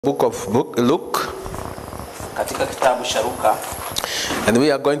Book of Luke, katika kitabu cha Luka, and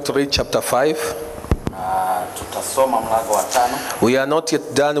we are going to read chapter 5. Tutasoma mlango wa 5. We are not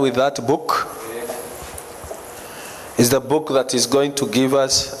yet done with that book. It's the book that is going to give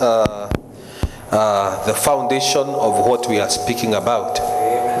us the foundation of what we are speaking about.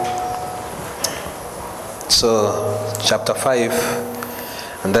 So, chapter 5,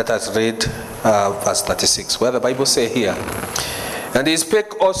 and let us read verse 36, where the Bible says here, "And he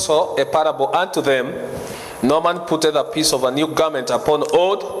spake also a parable unto them, no man putteth a piece of a new garment upon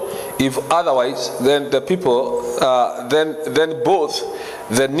old, if otherwise then the people, then both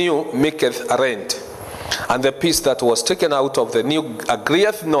the new maketh a rent, and the piece that was taken out of the new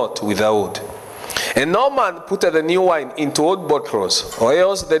agreeth not with the old. And no man putteth the new wine into old bottles, or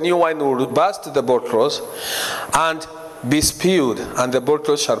else the new wine will burst the bottles, and be spilled, and the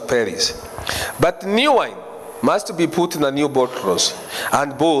bottles shall perish. But new wine must be put in a new bottles,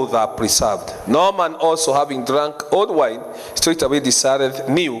 and both are preserved. No man also, having drunk old wine, straightway desireth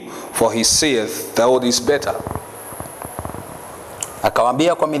new, for he saith the old is better."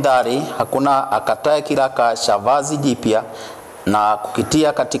 Akawaambia kwa midhari, hakuna akatae kiraka cha vazi jipya na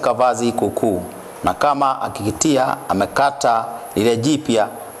kukitia katika vazi kukuu, na kama akikitia amekata lile jipya,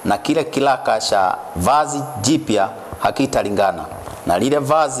 na kile kiraka cha vazi jipya hakitalingana na lile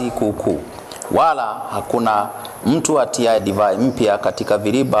vazi kukuu. Wala hakuna mtu atia divai mpya katika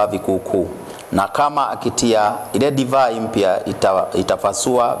viriba vikuukuu, na kama akitia ile divai mpya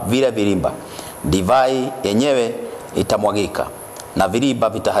itapasua vile viriba, divai yenyewe itamwagika na viriba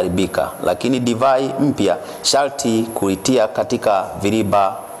vitaharibika, lakini divai mpya sharti kuitia katika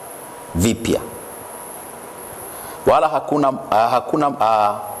viriba vipya. Wala hakuna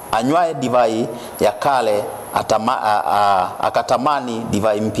anywae divai ya kale akatamani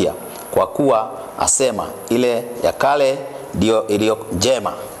divai mpya, kwa kuwa asema ile ya kale ndio iliyo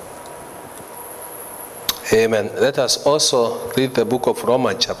njema. Amen. Let us also read the book of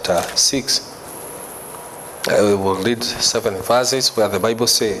Romans chapter 6. We will read 7 verses where the Bible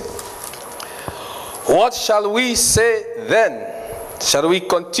says, "What shall we say then? Shall we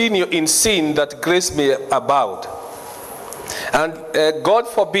continue in sin that grace may abound? And God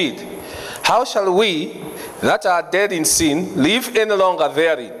forbid. How shall we that are dead in sin live any longer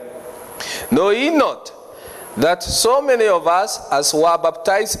therein? Know ye not that so many of us as were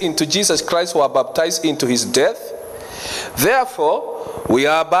baptized into Jesus Christ were baptized into his death? Therefore we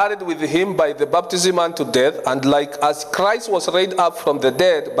are buried with him by the baptism unto death, and like as Christ was raised up from the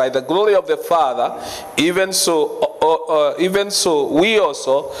dead by the glory of the Father, even so we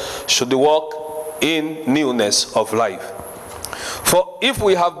also should walk in newness of life. For if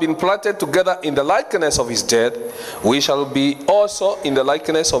we have been planted together in the likeness of his death, we shall be also in the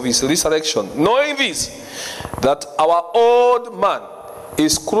likeness of his resurrection, knowing this, that our old man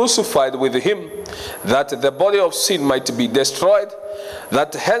is crucified with him, that the body of sin might be destroyed,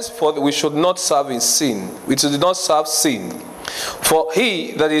 that henceforth we should not serve in sin. We should not serve sin. For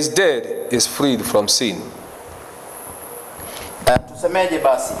he that is dead is freed from sin." Tusemeje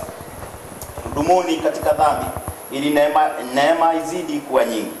basi? Dumuni katika dhambi, ili neema izidi kuwa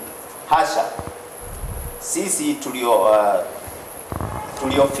nyingi? Hasha! Sisi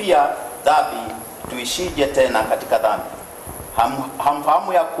tuliofia dhambi, tuishije tena katika dhambi?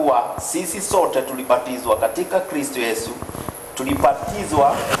 Hamfahamu ya kuwa sisi sote tulibatizwa katika Kristo Yesu,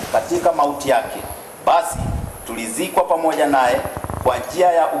 tulibatizwa katika mauti yake, basi tulizikwa pamoja naye kwa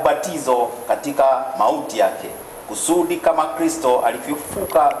njia ya ubatizo katika mauti yake, kusudi kama Kristo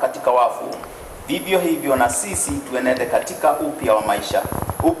alivyofufuka katika wafu, vivyo hivyo na sisi tuenende katika upya wa maisha,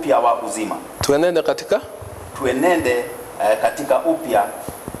 upya wa uzima. Tuenende katika upya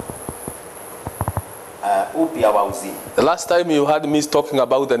wa uzima. The last time you heard me talking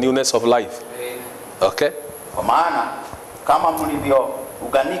about the newness of life. Okay? Kwa maana kama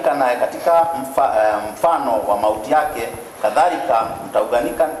mlivyounganika naye katika mfano wa mauti yake, kadhalika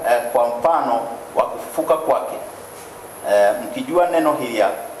mtaunganika kwa mfano wa kufufuka kwake, mkijua neno hili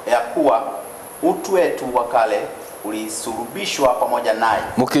ya kuwa utu wetu wa kale ulisulubishwa pamoja naye.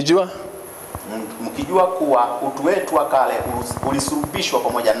 Mkijua kuwa utu wetu wa kale ulisulubishwa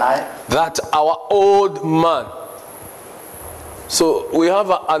pamoja naye, that our old man. So we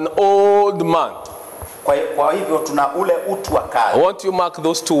have an old man. Kwa hivyo tuna ule utu wa kale. I want you to mark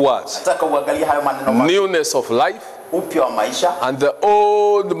those two words. Nataka uangalie hayo maneno mawili. Newness of life, upya wa maisha, and the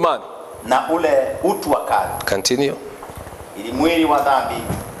old man. Na ule utu wa kale. Continue. Ili mwili wa dhambi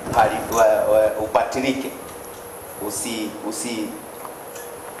ubatilike.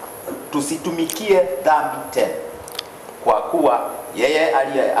 Tusitumikie dhambi tena, kwa kuwa yeye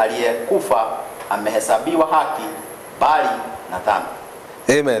aliyekufa amehesabiwa haki bali na dhambi.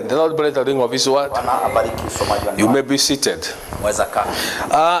 Amen. The Lord bless the reading of His word. You may be seated.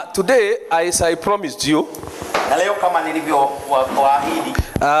 Today, as I promised you,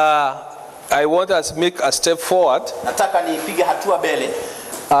 I want us to make a step forward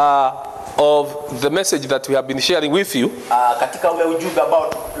of the message that we have been sharing with you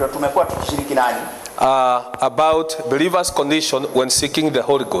about believers' condition when seeking the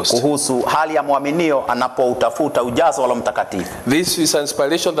Holy Ghost. This is an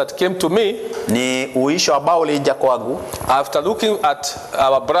inspiration that came to me after looking at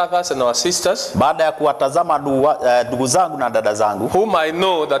our brothers and our sisters whom I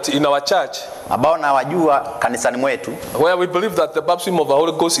know that in our church, where we believe that the baptism of the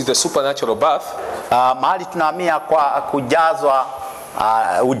Holy Ghost is the supernatural birth,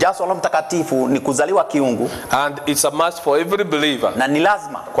 ujazo wa mtakatifu ni kuzaliwa kiungu, and it's a must for every believer, na ni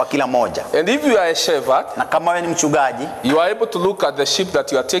lazima kwa kila moja. And if you are a shepherd, na kama wewe ni mchungaji, you are able to look at the sheep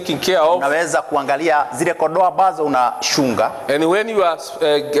that you are taking care of, unaweza kuangalia zile kondoo ambazo unashunga, and when you are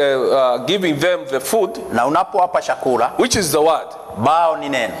giving them the food, na unapowapa chakula, which is the word, bao ni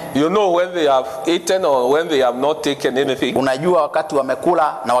neno, you know when they have eaten or when they have not taken anything. Unajua wakati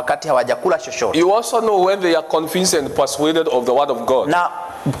wamekula na wakati hawajakula chochote. You also know when they are convinced and persuaded of the word of God. Na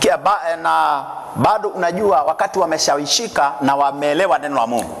bado unajua wakati wameshawishika na wameelewa neno la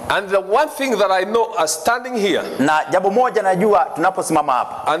Mungu. And the one thing that I know as standing here, na jambo moja najua tunaposimama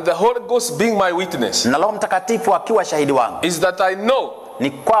hapa, and the Holy Ghost being my witness, na Roho Mtakatifu akiwa shahidi wangu, is that I know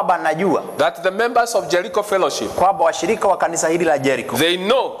ni kwamba najua that the members of Jericho Fellowship, kwamba washirika wa kanisa hili la Jericho, they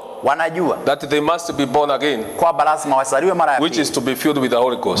know wanajua that they must be born again, kwamba lazima wasaliwe mara ya pili, which is to be filled with the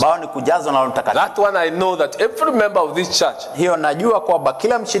Holy Ghost. bao ni kujazwa na Roho Mtakatifu. That one I know that every member of this church, hiyo najua kwamba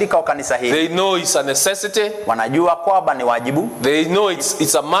kila mshirika wa kanisa hili, they know it's a necessity, wanajua kwamba ni wajibu, they know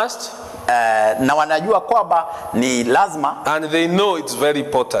it's a must, na wanajua kwamba ni lazima, and they know it's very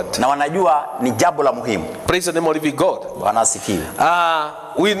important, na wanajua ni jambo la muhimu. Praise the name of living God. Wanasifiwe.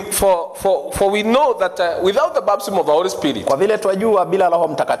 For we know that without the baptism of the Holy Spirit, kwa vile twajua bila Roho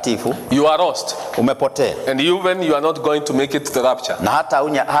Mtakatifu, you are lost, umepotea, and even you are not going to make it to the rapture, na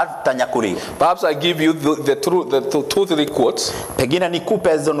hata nyakuliwa. Perhaps I give you the 2-3 quotes, pengine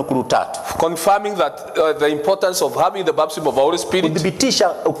nikupe hizo nukuu tatu, confirming that the importance of having the baptism of the Holy Spirit, kudhibitisha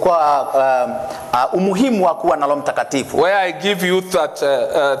kwa umuhimu wa kuwa na Roho Mtakatifu, where I give you that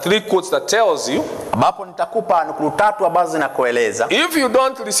 3 quotes that tells you, ambapo nitakupa nukuu tatu ambazo zinakueleza, if you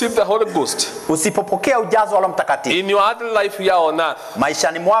don't receive the Holy Ghost, usipopokea ujazo wa Roho Mtakatifu in your other life here on earth,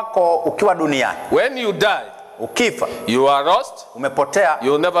 maishani mwako ukiwa duniani, when you die, ukifa, you are lost, umepotea,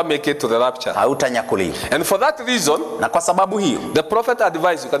 you will never make it to the rapture, hautanyakuliwa. And for that reason, na kwa sababu hiyo, the prophet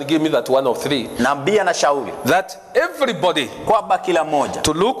advised, you can give me that one of 3, nabii anashauri that everybody, kwamba kila mmoja,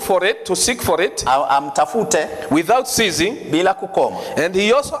 to look for it, to seek for it, amtafute without ceasing, bila kukoma. And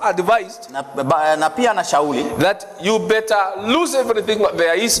he also advised, na pia anashauri, that you better lose everything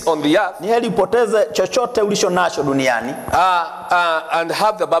there is on the earth, ni heri upoteze chochote ulicho nacho duniani, and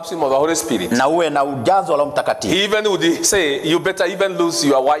have the baptism of the Holy Spirit. na uwe na ujazo wa Roho Mtakatifu. He even would say, you better even lose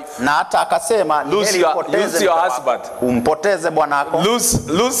your wife, na hata akasema lose your husband, umpoteze bwanako,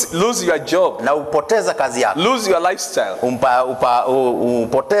 lose your job, na upoteze kazi yako, lose your lifestyle,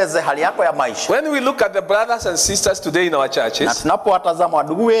 upoteze hali yako ya maisha. When we look at the brothers and sisters today in our churches, na tunapowatazama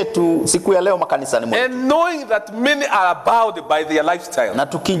wadugu wetu siku ya leo makanisani mwetu, and knowing that many are bound by their lifestyle, na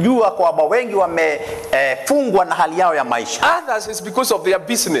tukijua kwamba wengi wamefungwa na hali yao ya maisha, others is because of their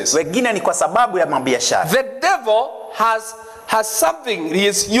business, wengine ni kwa sababu ya biashara. The devil has something he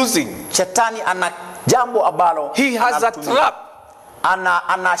is using. Shetani ana jambo ambalo, he has a trap,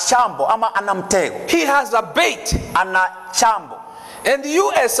 ana shambo ama ana mtego, he has a bait, ana chambo. And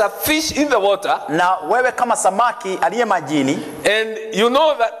you as a fish in the water, na wewe kama samaki aliye majini, and you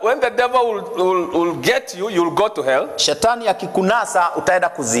know that when the devil will get you, you'll go to hell. Shetani akikunasa utaenda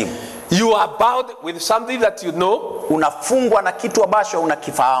kuzimu. You are bound with something that you know, unafungwa na kitu ambacho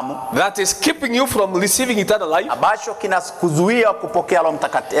unakifahamu, that is keeping you from receiving eternal life, ambacho kinakuzuia kupokea Roho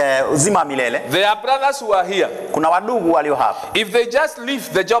Mtakatifu, uzima milele. There are brothers who are here. Kuna wadugu walio hapa, if they just leave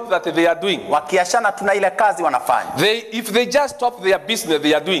the job that they are doing, wakiachana tuna ile kazi wanafanya, if they just stop their business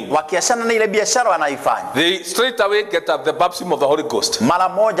they are doing, wakiachana na ile biashara wanaifanya, they straight away get up the baptism of the Holy Ghost. Mara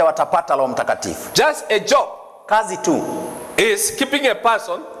moja watapata Roho Mtakatifu. Just a job, kazi tu, is keeping a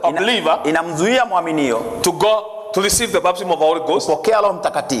person, a believer, inamzuia muaminio to go to receive the baptism of the Holy Ghost, kupokea Roho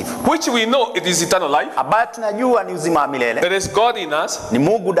Mtakatifu, which we know it is eternal life. Ambayo tunajua ni uzima milele. There is God in us. Ni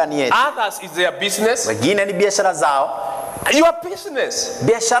Mungu ndani yetu. Others is their business. Wengine ni biashara zao. Your business.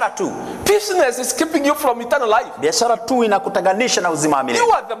 Biashara tu. Business is keeping you from eternal life. Biashara tu inakutenganisha na uzima wa milele.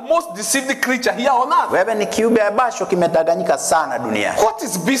 You are the most deceived creature here on earth. Wewe ni kiumbe ambacho kimedanganyika sana duniani. What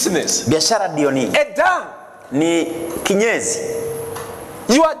is business? Biashara ndio nini? A dung. Ni kinyezi.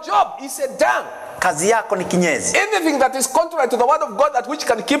 Your job is a dung. Kazi yako ni kinyezi. Anything that is contrary to the word of God that which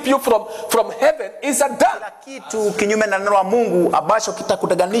can keep you from heaven is a dung. Kila kitu kinyume na neno la Mungu ambacho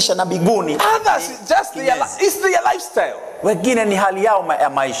kitakutenganisha na mbinguni. Others just it's their lifestyle. Wengine ni hali yao ya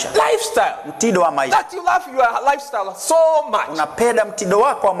maisha. Lifestyle. Mtindo wa maisha. That you love your lifestyle so much. Unapenda mtindo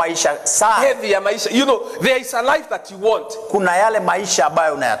wako wa maisha sana. Heavy ya maisha. You know, there is a life that you want. Kuna yale maisha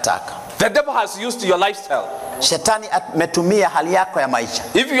ambayo unayataka. The devil has used your lifestyle. Shetani ametumia hali yako ya maisha.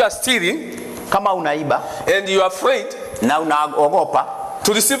 If you are stealing, kama unaiba and you are afraid na unaogopa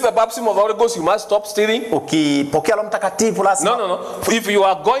to receive the baptism of the Holy Ghost, you must stop stealing. Ukipokea Roho Mtakatifu lazima. No. If you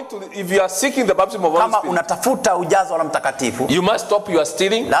are seeking the baptism of the Holy Spirit, kama unatafuta ujazo wa Roho Mtakatifu, you must stop your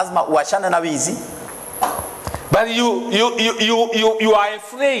stealing. Lazima uachane na wizi. But you are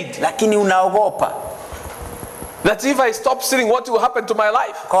afraid. Lakini unaogopa. That if I stop stealing, what will happen to my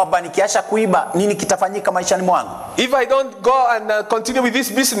life? Kwamba nikiacha kuiba, nini kitafanyika maishani mwangu? If I don't go and continue with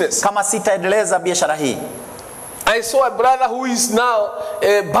this business. Kama sitaendeleza biashara hii. I saw a brother who is now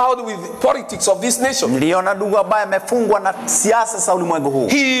bound with politics of this nation. Niliona ndugu ambaye amefungwa na siasa za ulimwengu huu.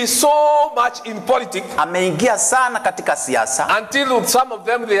 He is so much in politics. Ameingia sana katika siasa. Until some of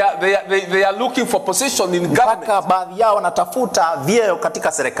them they are looking for position in government. Mpaka baadhi yao wanatafuta vyeo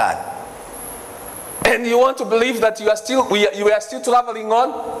katika serikali. And you want to believe that you are still traveling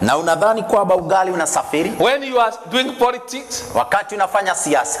on? Na unadhani kwamba ugali unasafiri? When you are doing politics, wakati unafanya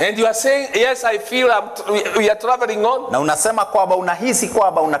siasa, and you are saying yes, I feel we are traveling on, na unasema kwamba unahisi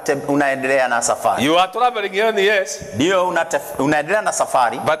kwamba unaendelea na safari. You are traveling on, yes. Ndio unaendelea na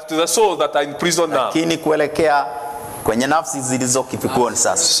safari. But to the souls that are in prison now. Lakini kuelekea kwenye nafsi zilizo kifikoni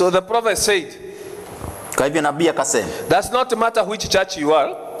sasa. So the prophet said, kwa hivyo nabii akasema, does not matter which church you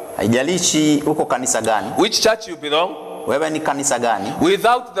are. Haijalishi uko kanisa gani. Which church you belong. Wewe ni kanisa gani.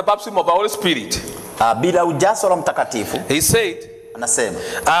 Without the baptism of the Holy Spirit. Bila ujazo wa Mtakatifu. He said, anasema,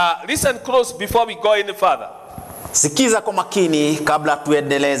 listen close before we go any further. Sikiza kwa makini kabla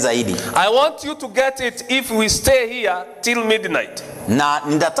tuendelee zaidi. I want you to get it if we stay here till midnight. Na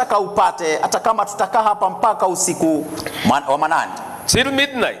ninataka upate hata kama tutakaa hapa mpaka usiku wa manane. Till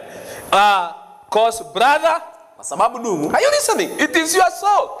midnight. Cause brother, kwa sababu ndugu, are you listening? It is your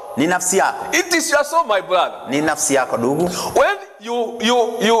soul. Ni nafsi yako. It is your soul, my brother. Ni nafsi yako ndugu. When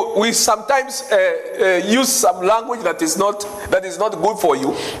we sometimes use some language that is not good for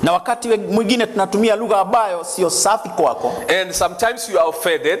you. Na wakati mwingine tunatumia lugha ambayo sio safi kwako. And sometimes you are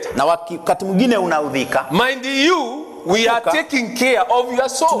offended. Na wakati mwingine unaudhika. Mind you, we are taking care of your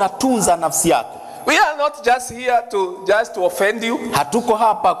soul. Tunatunza nafsi yako. We are not just here to offend you. Hatuko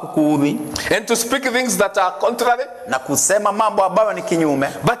hapa kukuudhi. And to speak things that are contrary. Na kusema mambo ambayo ni kinyume.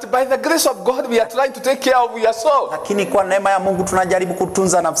 But by the grace of God we are trying to take care of your soul. Lakini kwa neema ya Mungu tunajaribu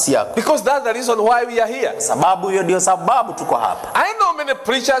kutunza nafsi yako. Because that's the reason why we are here. Sababu hiyo ndio sababu tuko hapa. I know many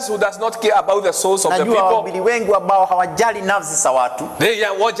preachers who does not care about the souls of the people. Najua wahubiri wengi ambao hawajali nafsi za watu. They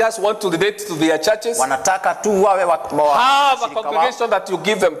just want to relate to their churches. Wanataka tu wawe have a congregation that you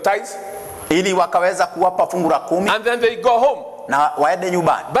give them tithes. Ili wakaweza kuwapa fungu la 10. And then they go home. Na waende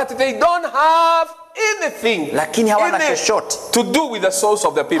nyumbani. But they don't have anything. Lakini hawana chochote to do with the souls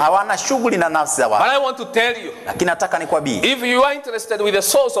of the people. Hawana shughuli na nafsi za watu. But I want to tell you. Lakini nataka nikwambie. If you are interested with the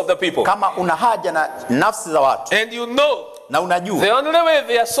souls of the people. Kama una haja na nafsi za watu. And you know. Na unajua. The only way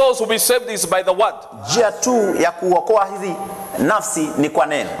their souls will be saved is by the word. Njia tu ya kuokoa hizi nafsi ni kwa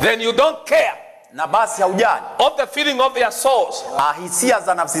neno. Then you don't care. Na basi haujali of the feeling of their souls. Hisia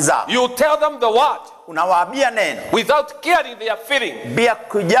za nafsi zao. You tell them the word. Unawaambia neno. Without caring their feeling. Bila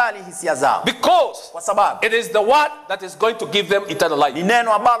kujali hisia zao. Because kwa sababu it is the word that is going to give them eternal life. Ni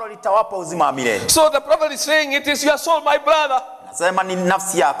neno ambalo litawapa uzima wa milele. So the prophet is saying it is your soul, my brother. Nasema ni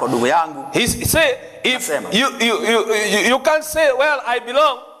nafsi yako ndugu yangu. He say if you can't say well I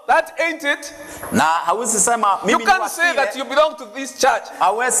belong. That ain't it. Na hauwezi sema mimi you can't say that you belong to this church.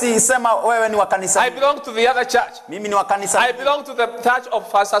 Hauwezi sema wewe ni wa kanisa. I belong to the other church. Mimi ni wa kanisa. I belong to the church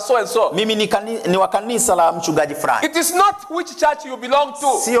of pastor so and so. Mimi ni wa kanisa la mchungaji fulani. It is not which church you belong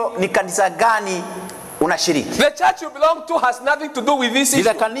to. Sio ni kanisa gani unashiriki. The church you belong to has nothing to do with this issue.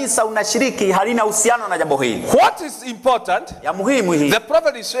 Ile kanisa unashiriki halina uhusiano na jambo hili. What is important? Ya muhimu hii. The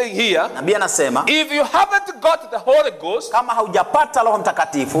prophet is saying here. Nabii anasema, if you haven't got the Holy Ghost, kama haujapata Roho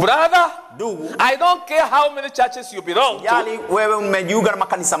Mtakatifu, brother, I don't care how many churches you belong to. Yali wewe umejiunga na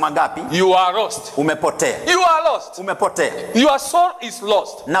makanisa magapi? You are lost. Umepotea. You are lost. Umepotea. Your soul is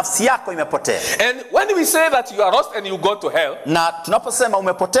lost. Nafsi yako imepotea. And when we say that you are lost and you go to hell, na tunaposema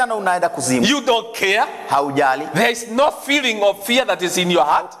umepotea na unaenda kuzimu, you don't care. Haujali. There is no feeling of fear that is in your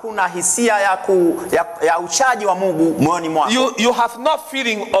heart. Kuna hisia ya uchaji wa Mungu moyoni mwako. You have no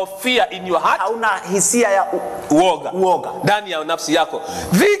feeling of fear in your heart. Hauna hisia ya uoga ndani ya nafsi yako,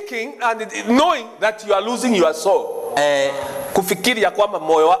 thinking and knowing that you are losing your soul. Kufikiri ya kwamba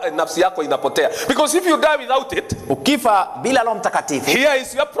nafsi yako inapotea. Because if you die without it, ukifa bila Roho Mtakatifu, here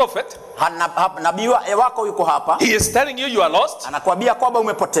is your prophet, nabii wako yuko hapa, he is telling you are lost. Anakuambia kwamba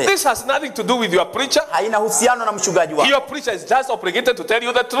umepotea. This has nothing to do with your preacher. Haina uhusiano na mchungaji wako. Your preacher is just obligated to tell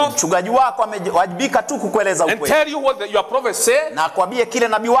you the truth. Mchungaji wako amewajibika tu kukueleza ukweli. And tell you what your prophet said. Na akwambie kile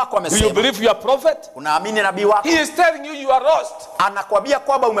nabii wako amesema. Do you believe your prophet? Unaamini nabii wako? He is telling you are lost. Anakuambia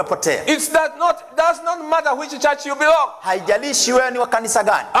kwamba umepotea. It does not matter which church you belong. Haijalishi wewe ni wa kanisa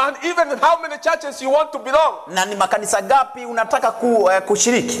gani. And even how many churches you want to belong. Na ni makanisa gapi unataka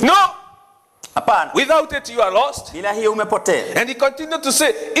kushiriki. No. Hapana. Without it you are lost. Bila hiyo umepotea. And he continued to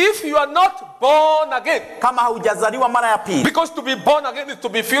say, if you are not born again, kama haujazaliwa mara ya pili, because to be born again is to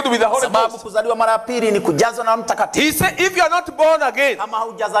be filled with the Holy Ghost. Sababu kuzaliwa mara ya pili ni kujazwa na Mtakatifu. He said, if you are not born again, kama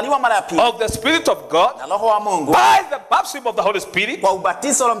haujazaliwa mara ya pili, of the Spirit of God, na Roho wa Mungu, by the baptism of the Holy Spirit, kwa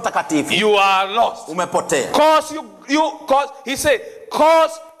ubatizo wa Mtakatifu, you are lost. Umepotea. He said,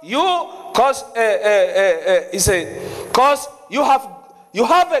 he said, cause you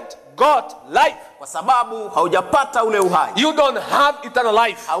haven't got life. Kwa sababu haujapata ule uhai. You don't have eternal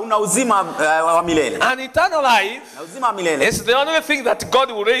life. Hauna uzima wa milele. And eternal life, na uzima wa milele, is the only thing that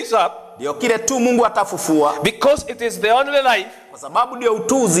God will raise up. Ndio kile tu Mungu atafufua. Because it is the only life. Kwa sababu ndio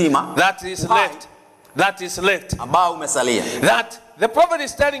utu uzima that is left. Ambao umesalia. That the prophet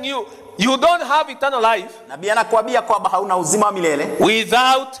is telling you, you don't have eternal life. Nabii anakuambia kwamba hauna uzima wa milele.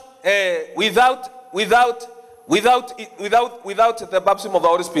 Without the baptism of the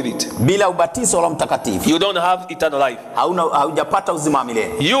Holy Spirit. Bila ubatizo wa Mtakatifu. You don't have eternal life. Haujapata uzima wa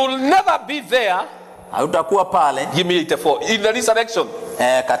milele. You will never be there. Hautakuwa pale. Give me 84. In the resurrection.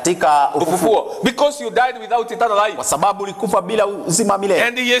 Katika ufufuo. Because you died without eternal life. Kwa sababu ulikufa bila uzima milele.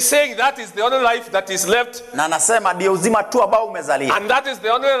 And he is saying that is the only life that is left. Na anasema ndio uzima tu ambao umezalia. And that is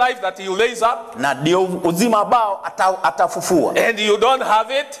the only life that he will raise up. Na ndio uzima ambao atafufua. And you don't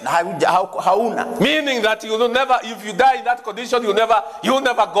have it. Na hauna. Meaning that you will never, if you die in that condition, you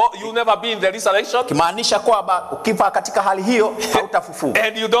never be in the resurrection. Kimaanisha kwamba ukifa katika hali hiyo hautafufua.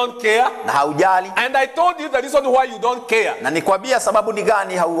 And you don't care. Na haujali. And I told you the reason why you don't care. Na nikwambia sababu ni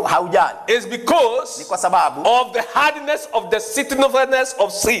gani haujali. Is because ni kwa sababu of the hardness of the deceitfulness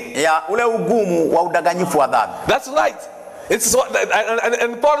of sin. Ya ule ugumu wa udanganyifu wa dhambi. That's right. It's what,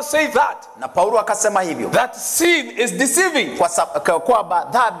 and Paul says that. Na Paulo akasema hivyo. That sin is deceiving. Kwa kwamba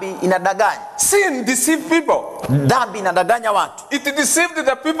dhambi inadanganya. Sin deceive people. Dhambi inadanganya watu. It deceived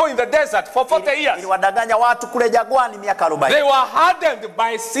the people in the desert for 40 years. Iliwadanganya watu kule jangwani miaka 40. They were hardened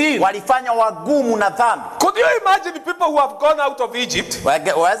by sin. Walifanya wagumu na dhambi. Could you imagine the people who have gone out of Egypt?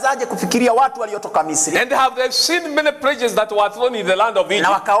 Wawezaje kufikiria watu waliotoka Misri? And they've seen many plagues that were thrown in the land of Egypt.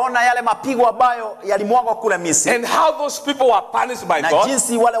 Na wakaona yale mapigo ambayo yalimwagwa kule Misri. And how those people were punished by God. Na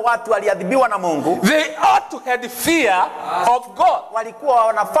jinsi wale watu waliadhibiwa na Mungu. They ought to have fear of God. Walikuwa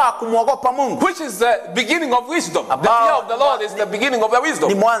wanafaa kumwogopa Mungu. Which is the beginning of wisdom. The fear of the Lord is the beginning of the wisdom.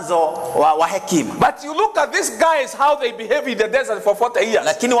 Ni mwanzo wa hekima. But you look at these guys how they behave in the desert for 40 years.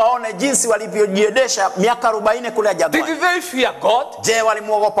 Lakini waone jinsi walivyojiendesha miaka 40 kule jangwani. Did they fear God? Je,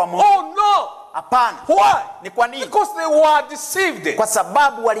 walimwogopa Mungu? Oh no. Hapana. Why? Ni kwa nini? Because they were deceived. Kwa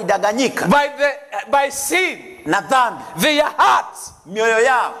sababu walidanganyika. By sin. Na dhambi. Their hearts, mioyo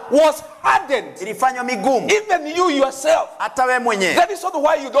yao, was hardened. Ilifanywa migumu. Even you yourself. Hata wewe mwenyewe. That is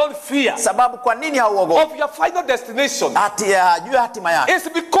why you don't fear. Sababu kwa nini hauogopi? Of your final destination. Juu ya hatima yako. It's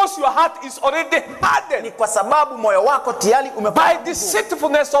because your heart is already hardened. Ni kwa sababu moyo wako tayari umepata. By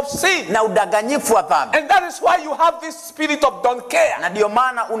deceitfulness of sin. Na udanganyifu wa dhambi. And that is why you have this spirit of don't care. Na ndio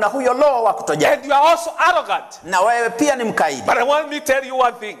maana una huyo roho wa kutojali. And you are also arrogant. Na wewe pia ni mkaidi. But I want me to tell you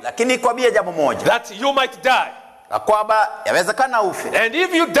one thing. Lakini nikwambie jambo moja. That you might die. Kwamba yawezekana ufe. And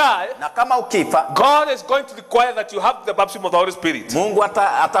if you die, na kama ukifa, God is going to require that you have the baptism of the Holy Spirit. Mungu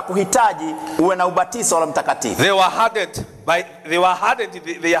atakuhitaji uwe na ubatizo wa Mtakatifu. They were hardened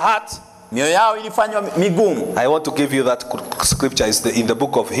in their hearts. Mioyo yao ilifanywa migumu. I want to give you that scripture is in the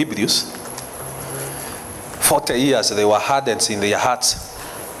book of Hebrews. 40 years they were hardened in their hearts.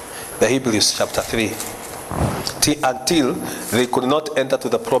 The Hebrews chapter 3. Until they could not enter to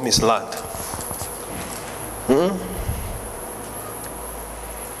the promised land.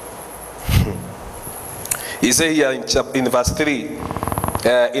 He said here in verse 3,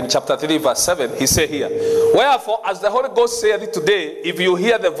 in chapter 3 verse 7, he said here, wherefore as the Holy Ghost saith today, if you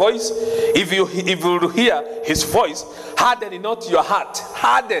hear the voice, if you hear his voice, harden not your heart.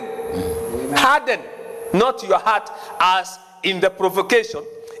 Harden not your heart as in the provocation,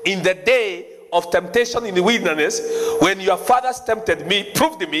 in the day of temptation in the wilderness, when your fathers tempted me,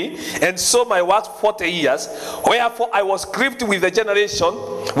 proved me, and so my works 40 years. Wherefore I was grieved with that generation,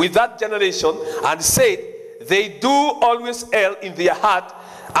 and said, they do always err in their heart,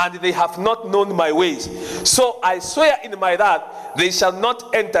 and they have not known my ways. So I swear in my wrath, they shall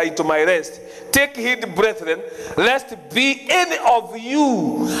not enter into my rest. Take heed, brethren, lest be any of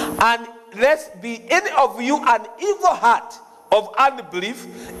you an evil heart of unbelief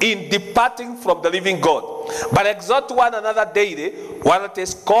in departing from the living God. But exhort one another daily, while it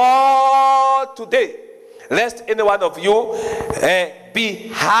is called today, lest any one of you be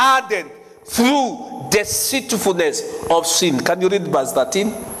hardened through deceitfulness of sin. Can you read verse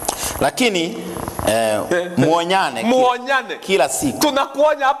 13? Lakini muonyane kila siku.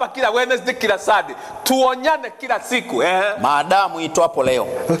 Tunakuonya hapa kila Wednesday, kila Sunday. Tuonyane kila siku. Maadamu itwapo leo.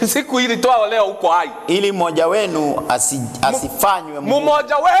 Siku hili toa leo uko hai. Ili mmoja wenu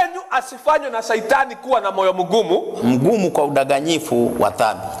asifanywe na Shetani kuwa na moyo mgumu kwa udanganyifu wa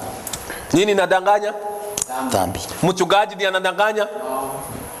dhambi. Nini nadanganya? Dhambi. Mchungaji ndiye anadanganya?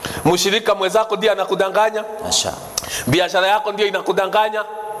 Mshirika mwenzako ndiye anakudanganya? Asha. Biashara yako ndiyo inakudanganya?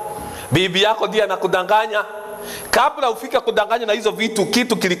 Bibi yako ndiye anakudanganya? Kabla ufike kudanganya na hizo vitu,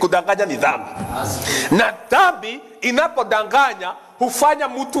 kitu kilikudanganya ni dhambi. Na dhambi inapodanganya hufanya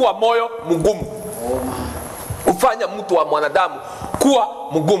mtu wa moyo mgumu. Hufanya mtu wa mwanadamu kuwa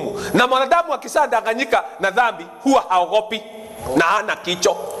mgumu. Na mwanadamu akisadanganyika na dhambi huwa haogopi na hana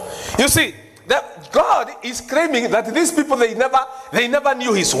kicho. You see, that God is claiming that these people they never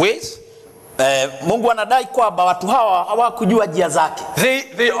knew his ways. Mungu anadai kwamba watu hawa hawakujua njia zake.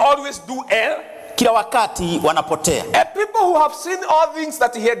 They always do err. Kila wakati wanapotea. People who have seen all things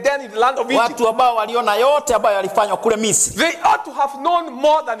that he had done in the land of Egypt. Watu ambao waliona yote ambayo yalifanywa kule Misri. They ought to have known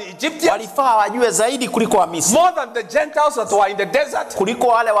more than Egyptians. Walifaa wajue zaidi kuliko wa Misri. More than the Gentiles that were in the desert. Kuliko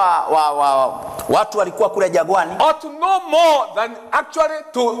wale watu walikuwa kule jangwani. Or to know more than actually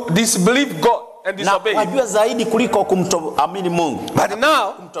to disbelieve God and disobey him. Wajue zaidi kuliko kumtoamini Mungu. But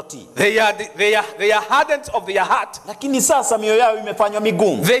now they are hardened of their heart. Lakini sasa mioyo yao imefanywa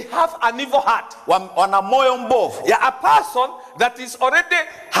migumu. They have an evil heart. Wana moyo mbovu. Yeah, a person that is already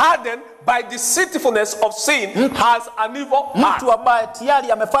hardened by the deceitfulness of sin has an evil heart. Mtu ambaye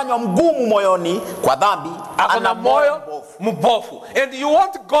tayari amefanywa mgumu moyoni kwa dhambi ana moyo mbovu. And you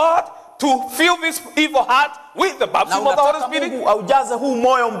want God to fill this evil heart with the baptism of the Holy Spirit. Aujaze huu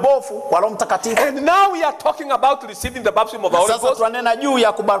moyo mbovu kwa Roho Mtakatifu. And now we are talking about receiving the baptism of the Holy Ghost. Sasa tunanena juu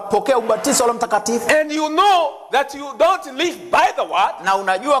ya kupokea ubatizo wa Roho Mtakatifu. And you know that you don't live by the word. Na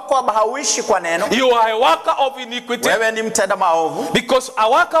unajua kwamba hauishi kwa neno. You are a worker of iniquity. Wewe ni mtenda maovu. Because a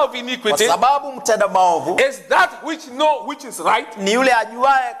worker of iniquity, kwa sababu mtenda maovu, is that which is right. Ni yule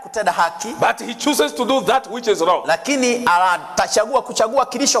ajuaye kutenda haki. But he chooses to do that which is wrong. Lakini kuchagua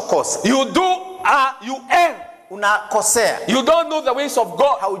kilichokosa. You err. Unakosea. You don't know the ways of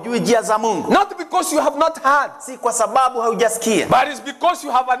God. Haujui njia za Mungu. Not because you have not heard. Si kwa sababu haujasikia. But it's because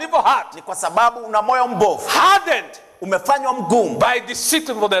you have an evil heart. Ni kwa sababu una moyo mbovu. Hardened. Umefanywa mgumu. By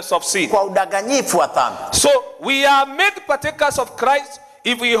deceitfulness of sin. Kwa udanganyifu wa dhambi. So we are made partakers of Christ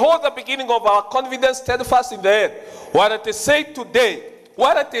if we hold the beginning of our confidence steadfast in the end. What it is said today.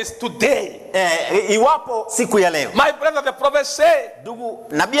 What it is today. Iwapo siku ya leo. My brother, the prophet said, ndugu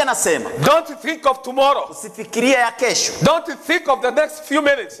nabii anasema, don't think of tomorrow. Usifikirie ya kesho. Don't think of the next few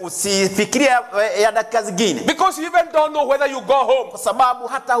minutes. Usifikirie ya dakika zingine. Because you even don't know whether you go home. Kwa sababu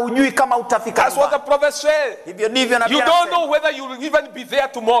hata hujui kama utafika. That's what the prophet said. Hivyo ndivyo nabii anasema. You don't know whether you will even be there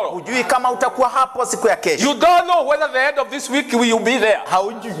tomorrow. Hujui kama utakuwa hapo siku ya kesho. You don't know whether the end of this week will you be there.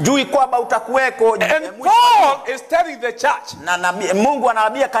 Haujui kwamba utakuweko. And Paul is telling the church. Na Mungu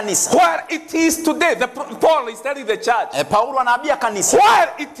anaambia kanisa. Where it is today. Paul is telling the church. Paulo anaambia kanisa.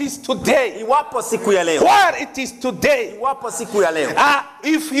 Where it is today. Iwapo siku ya leo. Where it is today. Iwapo siku ya leo.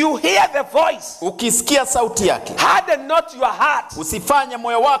 If you hear the voice. Ukisikia sauti yake. Harden not your heart. Usifanye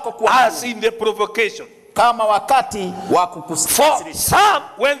moyo wako kuwa as in the provocation. Kama wakati wa kukusirisha. For some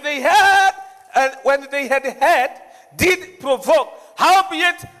when they had heard did provoke.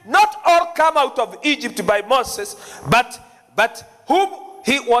 Howbeit not all come out of Egypt by Moses, but whom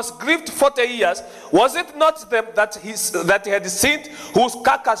he was grieved 40 years. Was it not them that he had sinned, whose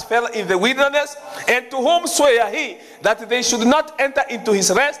carcass fell in the wilderness? And to whom swore he that they should not enter into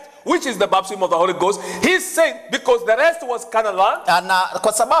his rest? which is the baptism of the Holy Ghost. He's saying because the rest was Canaan land. Na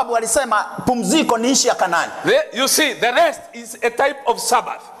kwa sababu alisema pumziko ni nchi ya Kanaani. You see, the rest is a type of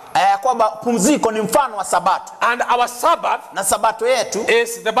Sabbath. Kwamba pumziko ni mfano wa sabato. And our Sabbath, na sabato yetu,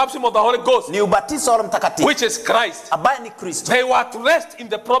 is the baptism of the Holy Ghost, ni ubatizo wa Roho Mtakatifu, which is Christ. ambaye ni Kristo. They were to rest in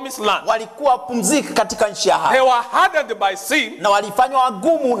the promised land. Walikuwa pumzika katika nchi ya ahadi. They were hardened by sin, na walifanywa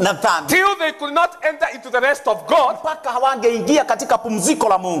wagumu na dhambi, till they could not enter into the rest of God, mpaka hawangeingia katika pumziko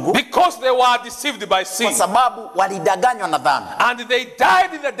la Mungu, because they were deceived by sin. Kwa sababu walidanganywa na dhambi. And they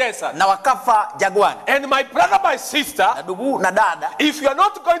died in the desert. Na wakafa jangwani. And my brother, my sister, na ndugu na dada, if you are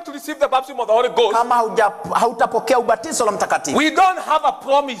not going to receive the baptism of the Holy Ghost, kama hautapokea ubatizo la Mtakatifu, we don't have a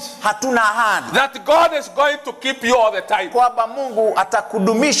promise, hatuna ahadi, that God is going to keep you all the time. Kwamba Mungu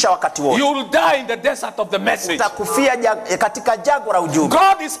atakudumisha wakati wote. You will die in the desert of the message. Utakufia katika jangwa la ujumbe.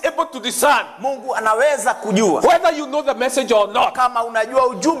 God is able to discern. Mungu anaweza kujua whether you know the message or not. Kama unajua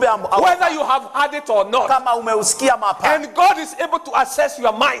ujumbe whether you have heard it or not. Kama umeusikia mapana. And God is able to assess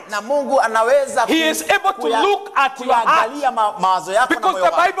your mind. Na Mungu anaweza He is able to look at your heart. Mawazo yako because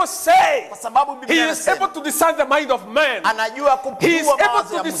the Bible says He is able to discern the mind of man. Anajua He is able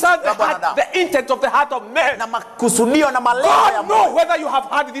to discern the intent of the heart of man. Na makusudio na malengo ya God knows whether you have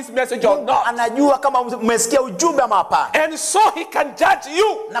heard this message or not. Anajua kama umesikia ujumbe ama hapana. And so He can judge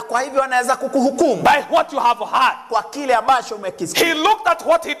you. Na kwa hivyo anaweza kukuhukumu by what you have heard. Kwa kile ambacho umekisikia. He looked at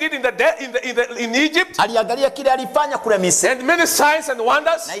what He did in Egypt. Aliangalia kile alifanya kule Misri. And many signs and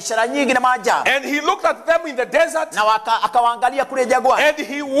wonders. Na ishara nyingi na maajabu. And He looked at them in the desert. Na akawaangalia kule jangwani. And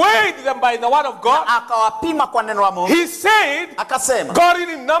He weighed them by the word of God. Na akawapima kwa neno la Mungu. He said, akasema, God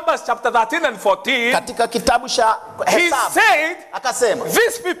in Numbers chapter 13 and 14. Katika kitabu cha Hesabu. He said, akasema,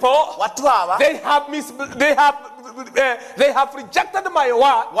 these people, watu hawa, they have rejected my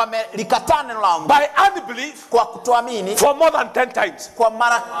word wamelikataa neno la Mungu by unbelief kwa kutoamini for more than 10 times. Kwa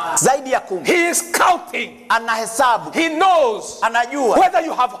mara zaidi ya 10. He is counting. Anahesabu. He knows. Anajua. Whether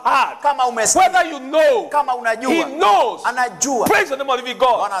you have heard. Kama umesikia. Whether you know. Kama unajua. He knows. Anajua. Praise the name of the living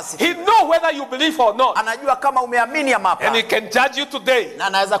God. He knows whether you believe or not. Anajua kama umeamini ama hapana. And He can judge you today. Na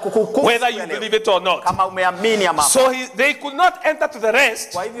anaweza kukuhukumu whether you believe it or not. Kama umeamini ama hapana. So they could not enter to the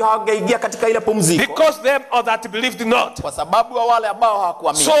rest. Kwa hivyo hawangeingia katika ile pumziko. Because them or that believed not. Kwa sababu wa wale ambao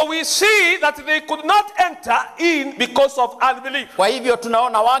hawakuamini. So we see that they could not enter in because of unbelief. Kwa hivyo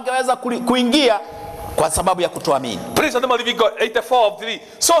tunaona wangeweza kuingia kwa sababu ya kutoamini. Praise the name of the living God. 84:3.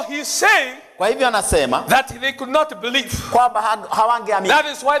 So He's saying, kwa hivyo anasema that they could not believe. Kwamba hawangeamini. That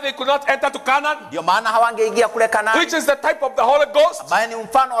is why they could not enter to Canaan. Ndio maana hawangeingia kule Kanaani. Which is the type of the Holy Ghost. Ambaye ni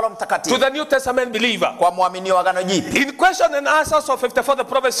mfano wa Roho Mtakatifu. To the New Testament believer. Kwa muamini wa Agano Jipya. In question and answers of 54, the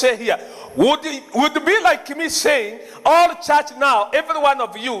prophet say here, would it be like me saying, all church now, every one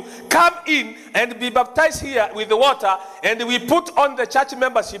of you, come in and be baptized here with the water, and we put on the church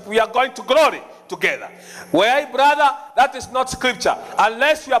membership, we are going to glory together. Well, brother, that is not scripture.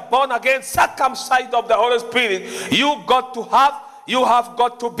 Unless you are born again, circumcised of the Holy Spirit, you have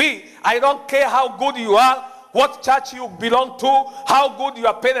got to be. I don't care how good you are, what church you belong to, how good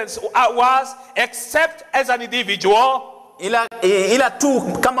your parents was, except as an individual. Ila tu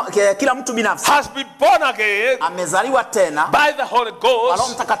kama kila mtu binafsi has been born again, amezaliwa tena by the Holy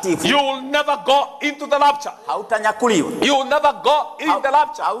Ghost, you will never go into the rapture. Hautanyakuliwa. You will never go in the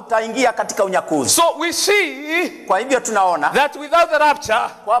rapture. Hautaingia katika unyakuzi. So we see, kwa hivyo tunaona that without the rapture,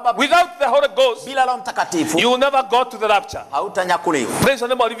 without the Holy Ghost, bila Roho Mtakatifu, you will never go to the rapture. Hautanyakuliwa. Praise the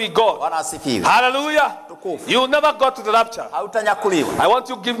name of the living God. Bwana asifiwe. Hallelujah. You will never go to the rapture. Hautanyakuliwa. I want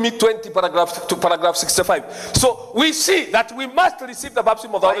you to give me 20 paragraphs to paragraph 65. So we see that we must receive the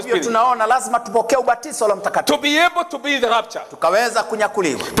baptism of the Holy Spirit. Tunaona lazima tupokee ubatizo wa Mtakatifu. To be able to be in the rapture. Tukaweza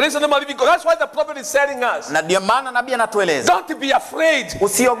kunyakuliwa. Praise the name of the living God. That's why the prophet is telling us. Na ndio maana nabii anatueleza. Don't be afraid.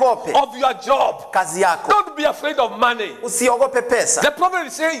 Usiogope. Of your job. Kazi yako. Don't be afraid of money. Usiogope pesa. The prophet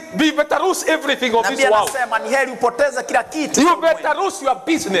is saying, be better lose everything of this world. Nabii anasema ni heri upoteze kila kitu. You better lose your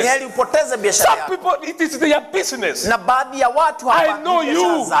business. Ni heri upoteze biashara yako. Some people, it is their business. Na baadhi ya watu hapa. I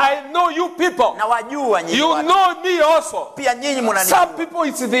know you people. Na wajua nyinyi. You know me also. Pia nyinyi mnanijua. Some people,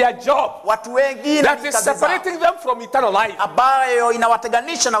 it's their job. Watu wengine that is separating them from eternal life. Ambayo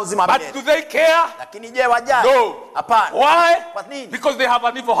inawatenganisha na uzima milele. But do they care? Lakini je, wajali? No. Hapana. Why? Kwa nini? Because they have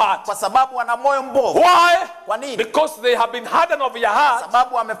an evil heart. Kwa sababu wana moyo mbovu. Why? Kwa nini? Because they have been hardened of your heart.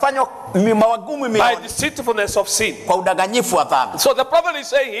 Sababu wamefanywa mawagumu mioyoni. By deceitfulness of sin. Kwa udanganyifu wa dhambi. So the prophet is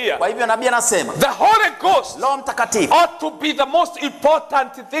saying here. Kwa hivyo nabii anasema. The Holy Ghost. Roho Mtakatifu. Ought to be the most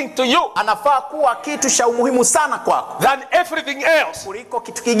important thing to you. Anafaa kuwa kitu cha umuhimu sana kwako. Than everything else kuliko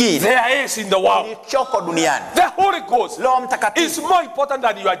kitu kingine there is in the world. kilichoko duniani. The Holy Ghost Roho Mtakatifu is more important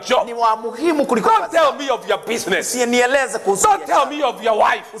than your job. ni wa muhimu kuliko Don't kazi. tell me of your business. Usinieleze kuhusu Don't biashara. tell me of your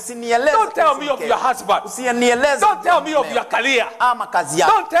wife. Usinieleze Don't tell kuhusu me of mkeo. your husband. Usinieleze Don't tell me of your career. ama kazi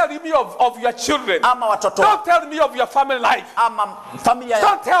yako Don't tell me of your children. ama watoto Don't tell me of your family life. ama familia yako.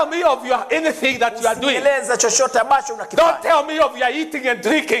 Don't tell me of your anything that you are doing. Usinieleze chochote ambacho unakifanya. Don't tell me of your eating and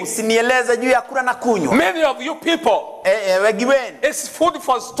drinking. Usinieleze juu ya kula na kunywa. Many of you people, Wengi wenu it's food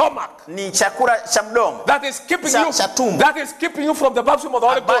for stomach ni chakula cha mdomo that is keeping you from the baptism of the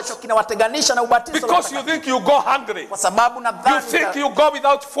Holy ambacho Ghost, kinawatenganisha na ubatizo wa because you Mtakatifu. think you go hungry. Kwa sababu You nadhani think you go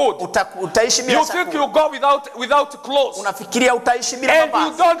without food. utaishi bila You think chakula. you go without clothes. Unafikiria utaishi bila And you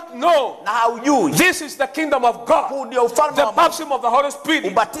mavazi don't know na haujui this is the kingdom of God. huu ndio ufalme The wa Mungu. baptism of the Holy Spirit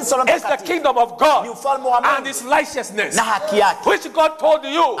Ubatizo wa is the Mtakatifu kingdom of God ni ufalme wa and Mungu His righteousness, na haki yake which God told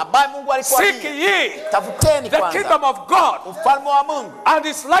you, ambaye Mungu seek alikuambia ye tafuteni the kwanza kingdom of God ufalme wa Mungu and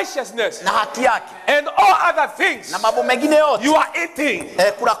His righteousness, na haki yake and all other things na mambo mengine yote you are eating,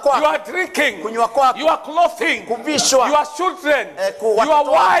 kula you kwako are drinking, kunywa kwako you are clothing, kuvishwa your children, your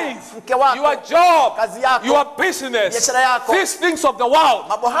watoto wako, wife, mke wako, your job, kazi yako, your business, biashara yako, these things of the world.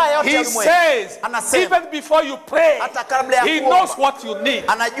 mambo haya yote He ya ulimwengu. says, Anasema, even before you pray, hata kabla ya He kuomba, knows what you need,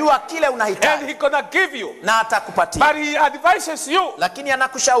 anajua kile and unahitaji He gonna give you. na atakupatia, But He advises you, lakini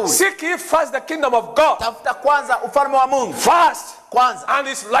anakushauri seek ye first the kingdom of God, tafuta kwanza ufalme wa Mungu first, kwanza and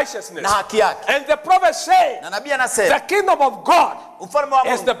His righteousness. na haki yake. And the prophet said, Na nabii the anasema kingdom of God ufalme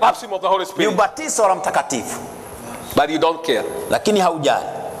wa is the Mungu baptism of the Holy ni Spirit. ubatizo wa Mtakatifu, But you don't care. lakini haujali.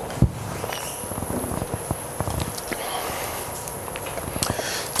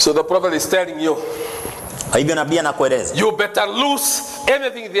 So the prophet is telling you, Kwa hivyo nabii anakueleza you better lose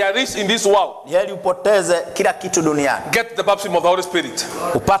anything there is in this world. ni heri upoteze kila kitu duniani Get the baptism of the Holy Spirit.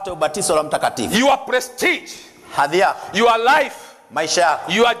 upate ubatizo wa Mtakatifu. Your prestige, Hadhi yako, your life, maisha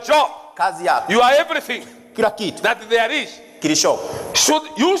yako, your job, kazi yako, your everything kila kitu that there is, kilisho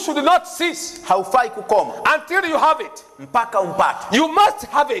you should not cease haufai kukoma until you have it. mpaka umpate. You must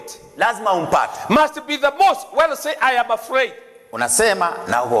have it. Lazima umpate. Must be the most. Well, say, I am afraid. Unasema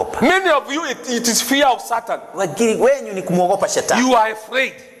naogopa. Many of you, it is fear of Satan. Wenyu ni kumuogopa shetani. You are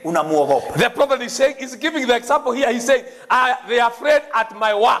afraid. Unamuogopa. The prophet is saying, he's giving the example here. He's saying, they are afraid at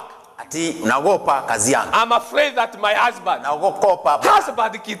my work. Ati unaogopa kazi yangu. I'm afraid that my husband. Naogopa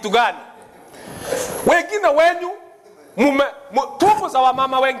Husband kitu gani? Wengine wenyu, tupo za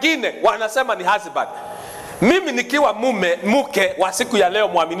wamama wengine wanasema ni husband. Mimi nikiwa mke wa siku ya leo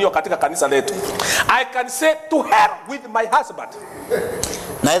muaminio katika kanisa letu, I can say to hell with my husband.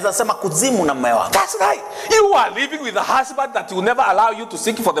 Naweza sema kuzimu na mume wako. That's right. You are living with a husband that will never allow you to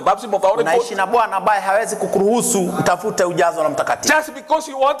seek for the baptism of the Holy Ghost. Unaishi na bwana ambaye hawezi kukuruhusu utafute ujazo la Mtakatifu. Just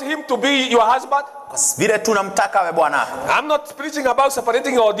because you want him to be your husband. Kwa vile tunamtaka awe bwana. I'm not preaching about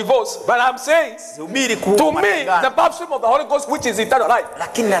separating or divorce, but I'm saying to me the baptism of the Holy Ghost, which is eternal life,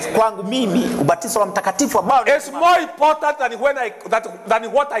 lakini kwangu mimi ubatizo wa Mtakatifu ambao is more important than than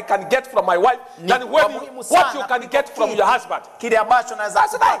what I can get from my wife, than what you can get from your husband. Kile ambacho naweza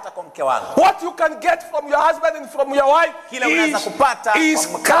kupata kwa mke wangu. What you can get from your husband and from your wife is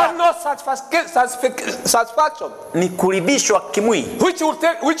carnal satisfaction. Ni kuridhishwa kimwili. Which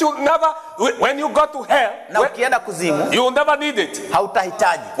will never, when you go to hell, na ukienda kuzimu, you will never need it.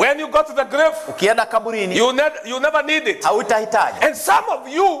 Hautahitaji. When you go to the grave, ukienda kaburini, you never need it. Hautahitaji. And some of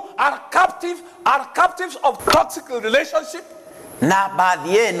you are captives of toxic relationship. Na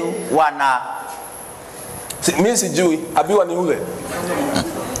baadhi yenu wana mimi sijui abiwa ni ule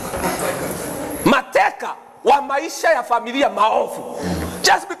mateka wa maisha ya familia maovu,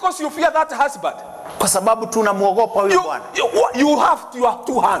 just because you fear that husband, kwa sababu tunamuogopa huyo bwana. You have your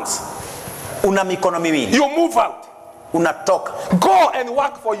two hands, una mikono miwili, you move out, unatoka, go and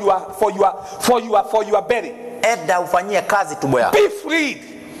work for your belly, enda ufanyie kazi tumbo yako, be freed,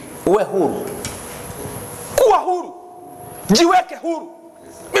 uwe huru, kuwa huru, jiweke huru.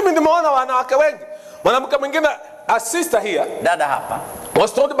 Mimi nimeona wanawake wengi, mwanamke mwingine, a sister here, dada hapa,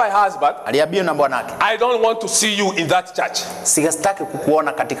 was told by her husband, aliambiwa na bwanake, I don't want to see you in that church. Sitaki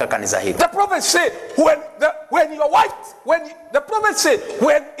kukuona katika kanisa hili. The prophet said, when your wife, the prophet said,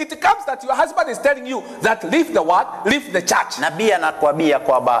 when it comes that your husband is telling you that leave the what, leave the church. Nabii anakuambia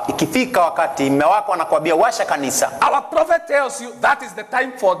kwamba ikifika wakati mume wako anakuambia washa kanisa. Our prophet tells you that is the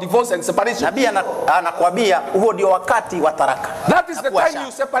time for divorce and separation. Nabii anakuambia huo ndio wakati wa taraka. That is the time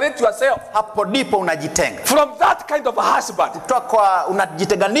you separate yourself. Hapo ndipo unajitenga from that kind of a husband. Kutoka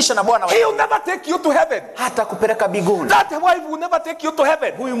unajitenganisha na Bwana, he will never take you to heaven. hata kupeleka mbinguni. That wife will never take you to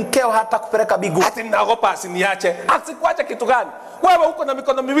heaven. Huyu mkeo hata kupeleka mbinguni. Ati naogopa asiniache. Asikuache kitu gani? Wewe uko na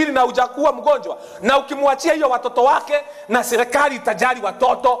mikono miwili na hujakuwa mgonjwa, na ukimwachia hiyo watoto wake na serikali itajali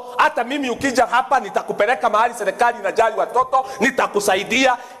watoto. Hata mimi ukija hapa nitakupeleka mahali serikali inajali watoto,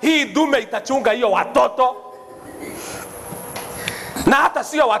 nitakusaidia. Hii dume itachunga hiyo watoto. Na hata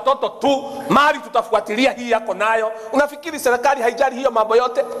sio watoto tu, mali tutafuatilia hii yako nayo. Unafikiri serikali haijali hiyo mambo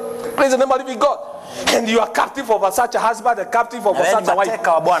yote? Praise the name of living God. And you are captive over such a husband and captive over such a wife.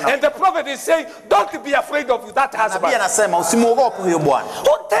 And the prophet is saying, don't be afraid of that husband. Nabii anasema usimuogope huyo bwana.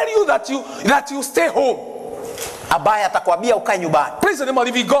 Who tell you that you stay home? Ambaye atakwambia ukae nyumbani. Praise the name of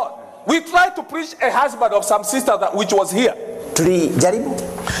living God. We tried to preach a husband of some sister which was here. Tulijaribu.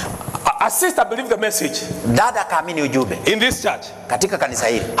 A sister believed the message. Dada kaamini ujumbe. In this church. Katika kanisa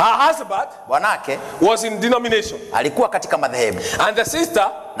hili. Her husband bwanake was in denomination. Alikuwa katika madhehebu. And the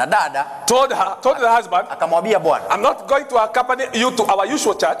sister na dada told the husband, akamwambia bwana, I'm not going to accompany you to our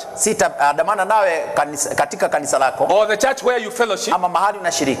usual church. Sitaandamana nawe katika kanisa lako. Or the church where you fellowship. Ama mahali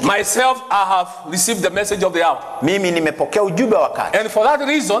unashiriki. Myself, I have received the message of the hour. Mimi nimepokea ujumbe wa wakati. And for that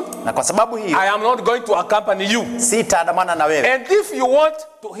reason, na kwa sababu hiyo, I am not going to accompany you. Sitaandamana na wewe. And if you want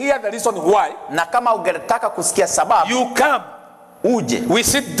to hear the reason why, na kama ungetaka kusikia sababu, you come. Uje. We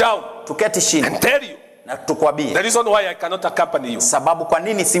sit down. Tuketi chini. And tell you. Na tukwambie the reason why I cannot accompany you. Sababu kwa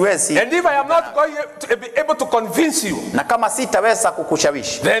nini siwezi. And if I am not going to be able to convince you, na kama sitaweza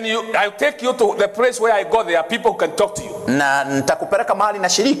kukushawishi, then I'll take you to the place where I go. There are people who can talk to you. Na nitakupeleka mahali na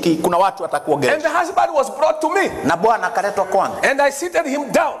shiriki, kuna watu watakuongelesha. And the husband was brought to me. Na bwana akaletwa kwangu. And I seated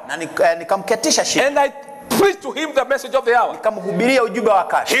him down. Na nikamketisha chini. And I preached to him the message of the hour. Nikamhubiria ujumbe wa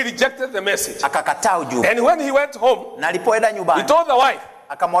wakati. He rejected the message. Akakataa ujumbe. And when he went home, na alipoenda nyumbani, he told the wife,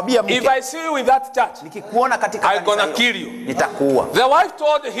 akamwambia mke, if I see you in that church, nikikuona katika kanisa, I'm gonna kill you. Nitakuua. The wife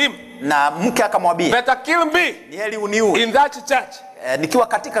told him, na mke akamwambia, better kill me. Ni heri uniue in that church. Nikiwa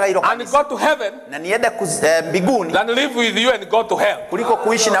katika hilo kanisa. And go to heaven. Na niende mbinguni. Than live with you and go to hell. Kuliko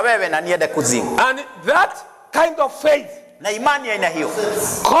kuishi na wewe na niende kuzimu. And that kind of faith, na imani aina hiyo,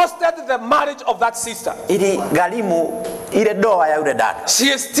 costed the marriage of that sister. Ili gharimu ile doa ya yule dada.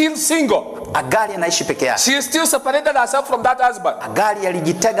 She is still single. Agali anaishi peke yake. She is still separated herself from that husband. Agali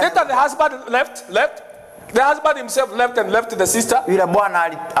alijitenga. Later the husband left. The husband himself left the sister. Yule bwana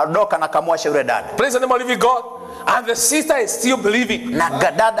aliondoka na kamwacha yule dada. Praise the name of living God. And the sister is still believing. Na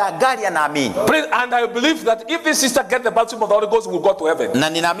dada agali anaamini. And I believe that if this sister gets the baptism of the Holy Ghost, will go to heaven. Na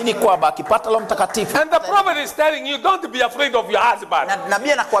ninaamini kwamba akipata Roho Mtakatifu. And the prophet is telling you, don't be afraid of your husband. Na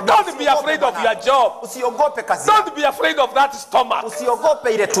nabii anakuambia, don't be afraid of your job. Usiogope kazi. Don't be afraid of that stomach.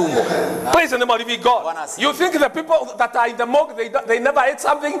 Usiogope ile tumbo. Praise the name of living God. You think the people that are in the morgue, they never ate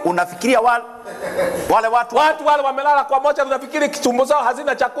something? Unafikiria wale watu wamelala kwa moja, unafikiri tumbo zao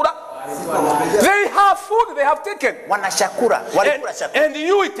hazina chakula? They have food, they have taken. Wana chakula, walikula chakula. And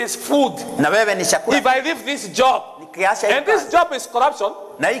you, it is food. Na wewe ni chakula. If I leave this job, and this job is corruption,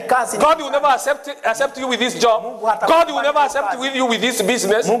 God will never accept you with this job. God will never accept you with this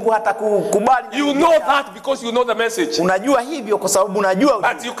business. Mungu hatakukubali. You know that because you know the message. Unajua hivyo kwa sababu unajua.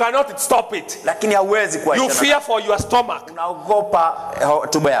 But you cannot stop it. Lakini hauwezi kuacha. You fear for your stomach. Unaogopa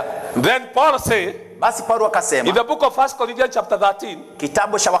tumbo yako. Then Paul say, basi Paulo akasema, in the book of 1 Corinthians chapter 13,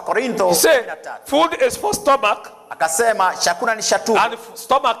 kitabu cha Wakorintho 13, food is for stomach. Akasema chakula ni cha tumbo. And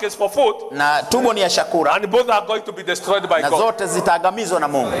stomach is for food. Na tumbo ni ya chakula. And both are going to be destroyed by God. Na zote zitaangamizwa na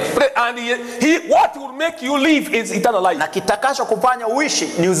Mungu. And what will make you live is eternal life. Na kitakacho kufanya uishi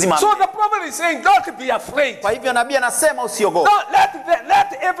ni uzima. So the prophet is saying, don't be afraid. Kwa hivyo nabii anasema usiogope.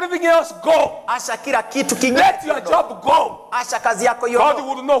 Let everything else go. Acha kila kitu kingine. Let your job go. Acha kazi yako iondoke.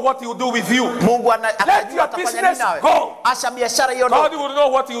 God will know what he will do with you. Mungu atajua atafanya nini nawe. Go. Acha biashara iondoke. God will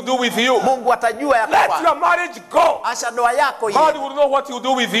know what he will do with you. Mungu atajua ya kwamba. Let your marriage go. Acha ndoa yako iwe. God will know what he will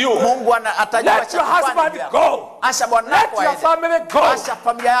do with you. Mungu atajua let your husband go. Acha bwana wako let your family go. Acha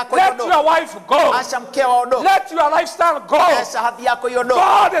familia yako iondoke. Let your wife go. Acha mkeo aondoke. Let your lifestyle go. Acha hadhi yako iondoke.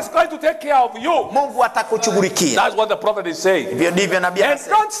 God is going to take care of you. Mungu atakushughulikia. That's what the prophet is saying. Hivyo ndivyo nabii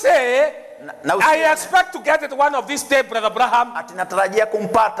anasema. And don't say, I expect to get it one of these days, Brother Abraham. Atinatarajia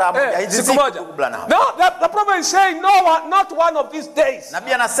kumpata hizi siku Branham. No, the prophet is saying, not one of these days.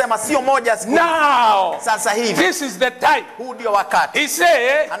 Nabii anasema sio moja siku. Now, sasa hivi. This is the time. Huu ndio wakati. He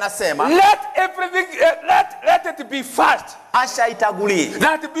said, anasema, let everything, let it be fast. Asha itagulie.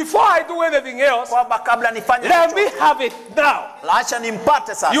 That before I do anything else, Kwamba kabla nifanye let me have it now. Asha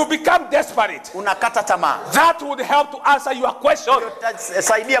nimpate sasa. You become desperate. Unakata tamaa. That would help to answer your question.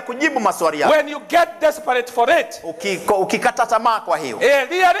 Saidia kujibu maswali yako. When you get desperate for it, ukikata tamaa kwa hiyo.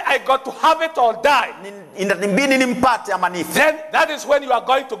 Really I got to have it or die. Inabidi nimpate ama nife. Then that is when you are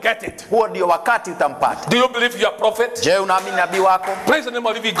going to get it. Huo ndio wakati utampata. Do you believe you are prophet? Je, unaamini nabii wako? Praise the name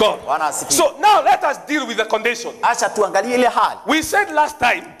of living God. So now let us deal with the condition. Acha tuangalie ile hali. We said last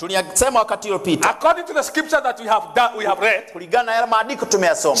time, tuliyasema wakati uliopita, according to the scripture that we have read, kulingana na maandiko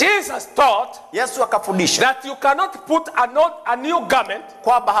tumeyasoma, Jesus taught, Yesu akafundisha, that you cannot put a new garment,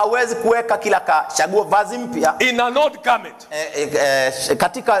 kwamba hawezi kuweka kila chaguo vazi mpya in an old garment.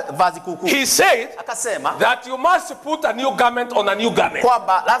 Katika vazi kuku. He said, akasema, that you must put a new garment on a new garment.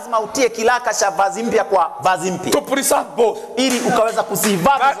 Kwamba lazima utie kilaka cha vazi mpya kwa vazi mpya. To preserve both. Ili ukaweza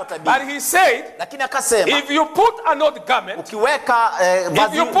kuzihifadhi zote mbili. But he said, lakini akasema, if you put an old garment, ukiweka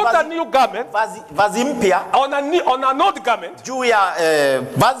if you put a new garment, vazi mpya on an old garment, juu ya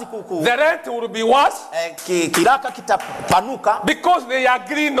vazi kuku, the rent will be worse. Kilaka kitapanuka, because they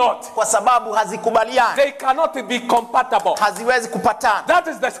agree not. Kwa sababu hazikubaliani. They cannot be compatible. Haziwezi kupatana. That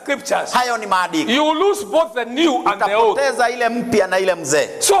is the scriptures. Hayo ni maandiko. You lose both the new and the old. Utapoteza ile mpya na ile mzee.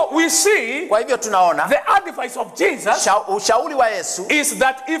 So we see, kwa hivyo tunaona, the advice of Jesus, ushauri wa Yesu, is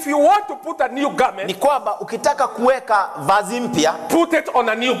that if you want to put a new garment, ni kwamba ukitaka kuweka vazi mpya, put it on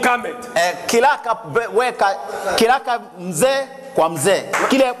a new garment. Kilaka weka kilaka mzee kwa mzee,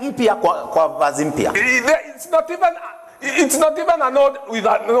 kile mpya kwa vazi mpya. It's not even an old with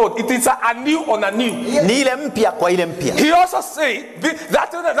an old. It is a new on a new. Ni ile mpya kwa ile mpya. He also said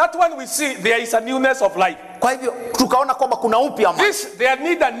that when we see there is a newness of life. Kwa hivyo tukaona kwamba kuna upya maisha. There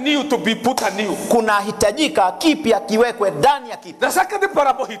need a new to be put anew. Kuna hitajika kipya kiwekwe ndani ya kipya. The second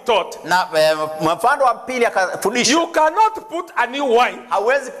parable he taught. Na mfano wa pili akafundisha. You cannot put a new wine.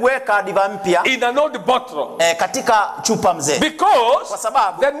 Hawezi kuweka divai mpya in an old bottle. Katika chupa mzee. Because kwa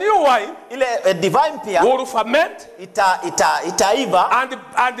sababu the new wine ile divai mpya will ferment. Itaiva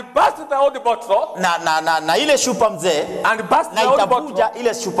and burst the old bottle. Na ile chupa mzee. And burst the old bottle.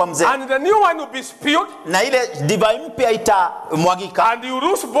 Ile chupa mzee. And the new wine will be spilled. Na ile divai mpya itamwagika. And you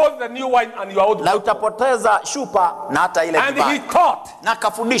lose both the new wine and your old bottle. Na utapoteza chupa na hata ile divai. And he taught. Na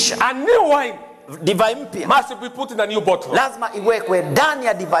kafundisha. A new wine divai mpya must be put in a new bottle. Lazima iwekwe ndani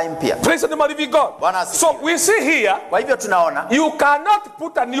ya divai mpya. Praise the name of God. So we see here, kwa hivyo tunaona, you cannot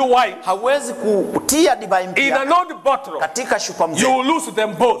put a new wine, hawezi kutia divai mpya in an old bottle, katika chupa mzee. You lose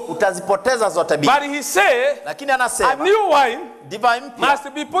them both. Utazipoteza zote mbili. But he said, lakini anasema, a new wine divai mpya must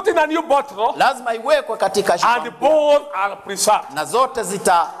be put in a new bottle, lazima iwekwe katika chupa and both are preserved. Na zote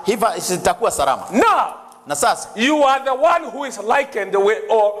zitakuwa salama. Now, na sasa, you are the one who is likened with,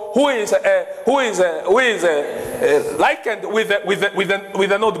 or who is likened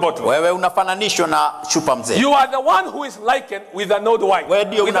with an old bottle. Wewe unafananishwa na chupa mzee. You are the one who is likened with an old wine,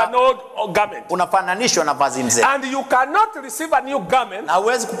 with an old garment. Unafananishwa na vazi mzee. And you cannot receive a new garment. Na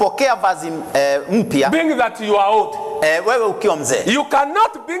huwezi kupokea vazi mpya. Being that you are old. Wewe ukiwa mzee. You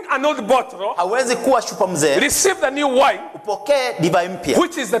cannot bring an old bottle. Hauwezi kuwa chupa mzee. Receive the new wine. Upokee divai mpya.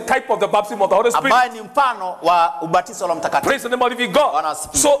 Which is the type of the baptism of the Holy Spirit. Ambaye ni mfano wa ubatizo wa Mtakatifu. Praise the name of God.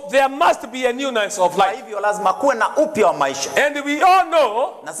 So there must be a newness of life. Hivyo lazima kuwe na upya wa maisha. And we all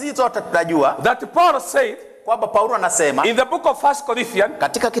know, na sisi sote tunajua, that Paul said, kwamba Paulo anasema in the book of 1 Corinthians,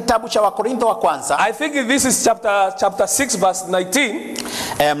 katika kitabu cha Wakorintho wa kwanza, I think this is chapter 6 verse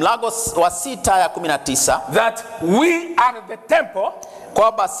 19, mlango wa 6 ya 19, that we are the temple,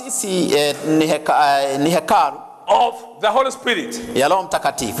 kwamba sisi ni hekalu of the Holy Spirit. Ya Roho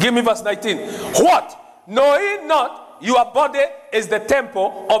Mtakatifu. Give me verse 19. What? Know ye not your body is the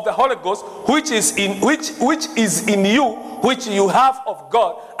temple of the Holy Ghost, which is in you, which you have of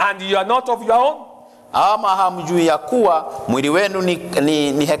God, and you are not of your own? Ama hamjui ya kuwa mwili wenu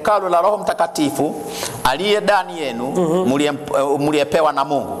ni hekalu la Roho Mtakatifu aliye ndani yenu, mliepewa na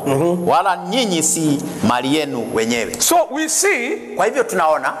Mungu, wala nyinyi si mali yenu wenyewe. So we see, kwa hivyo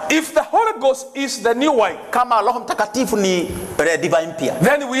tunaona, if the Holy Ghost is the new wine, kama Roho Mtakatifu ni divai mpya,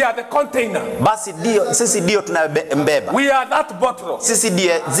 then we are the container. Basi sisi ndio tunabeba. We are that bottle. Sisi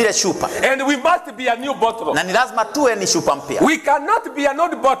ndiye zile chupa. And we must be a new bottle. Na ni lazima tuwe ni chupa mpya. We cannot be an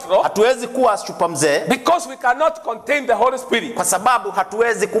old bottle. Hatuwezi kuwa chupa mzee. Because we cannot contain the Holy Spirit. Kwa sababu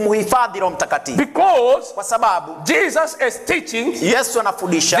hatuwezi kumhifadhi Roho Mtakatifu. Because kwa sababu Jesus is teaching, Yesu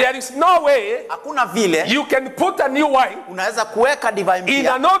anafundisha, there is no way, hakuna vile you can put a new wine, unaweza kuweka divai mpya in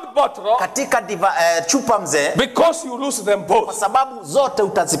an old bottle, katika chupa mzee, because you lose them both. kwa sababu zote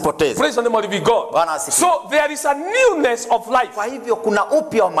utazipoteza. Praise the name of living God. Bwana asifiwe. So there is a newness of life. Kwa hivyo kuna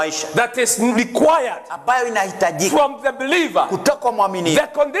upya wa maisha That is required ambayo inahitajika from the believer. kutoka muamini. The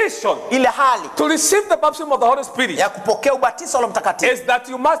condition Ile hali to receive the baptism of the Holy Spirit ya kupokea ubatizo wa Mtakatifu is that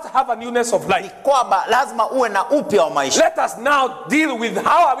you must have a newness of life. kwamba lazima uwe na upya wa maisha. Let us now deal with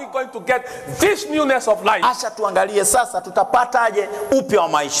how are we going to get this newness of life. Acha tuangalie sasa tutapataje upya wa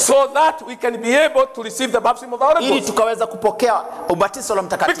maisha, So that we can be able to receive the baptism of the Holy ili Ghost. tukaweza kupokea ubatizo wa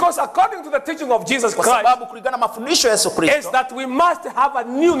Mtakatifu. Because according to the teaching of Jesus Kwa Christ, sababu kulingana na mafundisho ya Yesu is Kristo that we must have a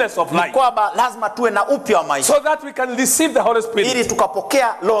newness of life. kwamba lazima tuwe na upya wa maisha So that we can receive the Holy Spirit. ili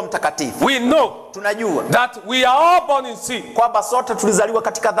tukapokea Roho Mtakatifu. We know Tunajua that we are all born in sin. kwamba sote tulizaliwa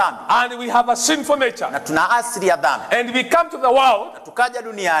katika dhambi And we have a sinful nature. na tuna asili ya dhambi. And we come to the world Tukaja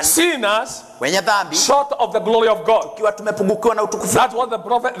duniani sinners, wenye dhambi short of the glory of God. tukiwa tumepungukiwa na utukufu.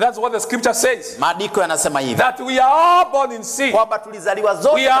 That's what the scripture says. Maandiko yanasema hivi That we are all born in sin. kwamba tulizaliwa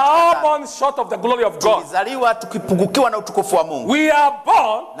zote We are katika all dhambi. born short of the glory of God. Tulizaliwa tukipungukiwa na utukufu wa Mungu. We are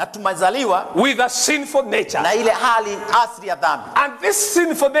born Na tumezaliwa with a sinful nature. na ile hali asili ya dhambi. And this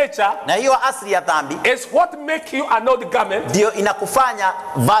sinful nature Na hiyo asili ya dhambi is what makes you an old garment. ndio inakufanya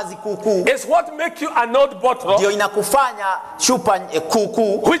vazi kuukuu, Is what makes you an old bottle, ndio inakufanya chupa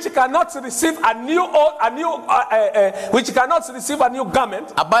kuukuu, which cannot receive a new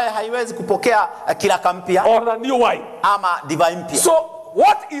garment ambaye haiwezi kupokea kiraka mpya or a new wine. ama divai mpya. So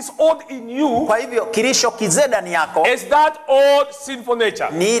what is old in you Kwa hivyo kilisho kizee ndani yako is that old sinful nature.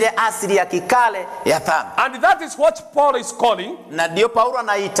 ni ile asili ya kikale ya dhambi, And that is what Paul is calling na ndio Paulo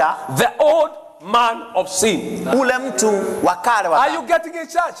anaita the old man of sin. ule mtu wa kale wa Are you dhambi. getting a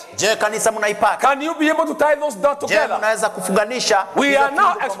church? Je, kanisa mnaipata? Can you be able to tie those dots Je, together? mnaweza kufunganisha? We hizo are now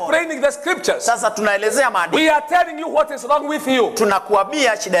kitu pamoja? explaining the scriptures. Sasa tunaelezea maandiko. We are telling you what is wrong with you.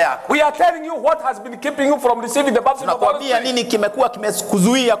 Tunakuambia shida yako. We are telling you what has been keeping you from receiving the baptism of the Holy Tunakuambia Spirit. nini kimekuwa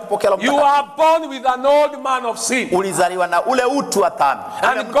kimekuzuia kupokea Roho You Mtakatifu. are born with an old man of sin. Ulizaliwa na ule utu wa dhambi.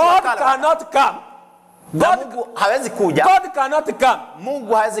 Ule And mtu wa God kale. cannot come. Na Mungu hawezi kuja. God cannot come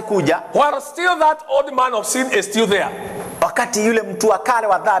Mungu hawezi kuja while still that old man of sin is still there. wakati yule mtu wa kale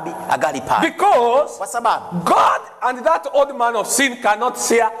wa dhambi agali pale. Because Kwa sababu God and that old man of sin cannot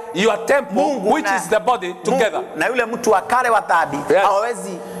share your temple, which is the body, together. Mungu na yule mtu wa kale wa dhambi Yes.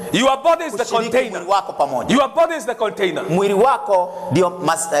 hawezi Your body is the kushiriki container. mwili wako pamoja. Your body is the container. Mwili wako ndio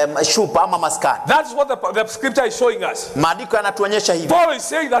shupa ama maskani. That's what the scripture is showing us. Maandiko yanatuonyesha hivi. Paul is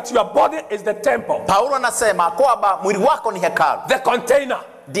saying that your body is the temple, Paulo anasema kwamba mwili wako ni hekalu, the container,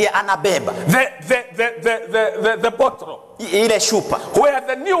 ndiye anabeba the bottle, ile shupa, where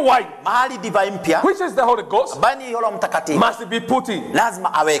the new wine, mahali divai mpya which is the Holy Ghost, ambaye ni Roho Mtakatifu must be put in.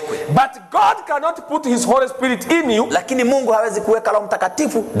 lazima awekwe. But God cannot put his Holy Spirit in you Lakini Mungu hawezi kuweka Roho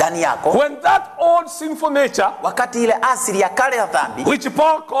Mtakatifu ndani yako when that old sinful nature, wakati ile asili ya kale ya dhambi which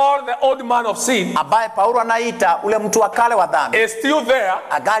Paul called the old man of sin, ambaye Paulo anaita ule mtu wa kale wa dhambi is still there,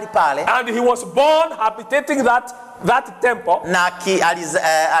 agali pale, and he was born habitating that temple, na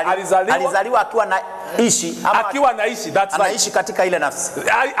alizaliwa akiwa anaishi ama akiwa anaishi, that's right, anaishi katika ile nafsi.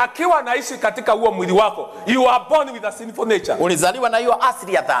 akiwa anaishi katika huo mwili wako. You are born with a sinful nature. Ulizaliwa na hiyo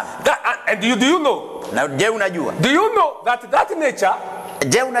asili ya dhambi. And do you know? Na je, unajua? Do you know that nature,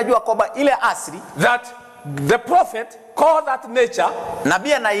 Je, unajua kwamba ile asili that the prophet called that nature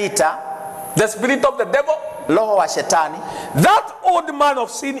nabii anaita the spirit of the devil, roho wa shetani, that old man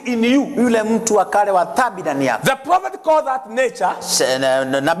of sin in you? yule mtu wa kale wa dhambi ndani yako. The prophet called that nature,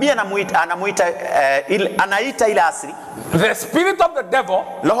 Nabii anaita ile asili the spirit of the devil.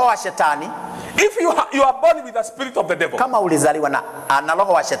 roho wa shetani. If you are born with the spirit of the devil, Kama ulizaliwa na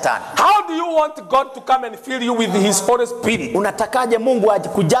roho wa shetani, how do you want God to come and fill you with his Holy Spirit? unatakaje Mungu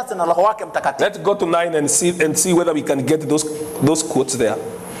akujaze na roho wake mtakatifu? Let's go to 9 and see whether we can get those quotes there.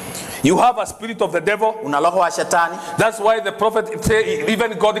 You have a spirit of the devil. Una roho wa shetani. That's why the prophet say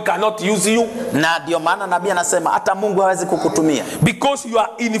even God cannot use you, Na ndio maana nabii anasema hata Mungu hawezi kukutumia, because you are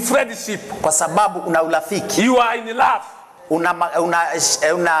in friendship, kwa sababu una urafiki, you are in love,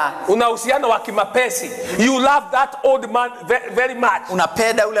 una uhusiano wa kimapenzi. You love that old man very much.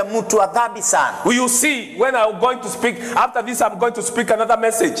 unapenda ule mtu wa dhambi sana. You see, when I'm going to speak after this, I'm going to speak another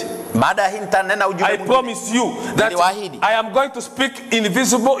message. Baada hii nitanena ujumbe I mwingine. promise you that Niliwaahidi. I am going to speak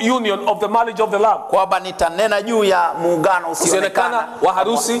invisible union of the marriage of the Lamb. Kwamba nitanena juu ya muungano Usionekana wa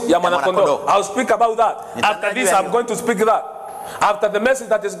harusi ya mwanakondoo. I'll speak about that. After this, I'm going to speak that. After the message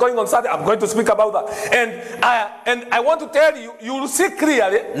that is going on Saturday, I'm going to speak about that. And I want to tell you, you will see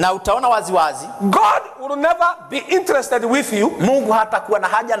clearly, na utaona waziwazi God will never be interested with you Mungu hatakuwa na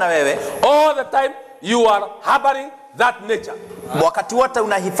haja na wewe all the time you are harboring that nature. Wakati wote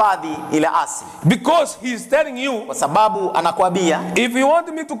unahifadhi ile asili. Because he is telling you, kwa sababu anakuambia, if you want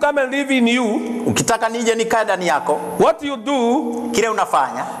me to come and live in you, ukitaka nije nikae ndani yako, what you do, kile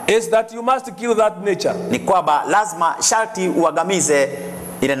unafanya, is that you must kill that nature. Ni kwamba lazima sharti uangamize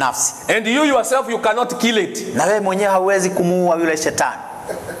ile nafsi. And you yourself, you cannot kill it. Na wewe mwenyewe hauwezi kumuua yule shetani.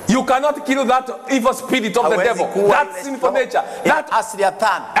 You cannot kill that evil spirit of the devil, that sinful nature, that asili ya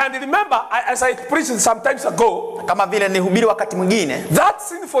dhambi. And remember, as I preached some times ago, kama vile nihubiri wakati mwingine, that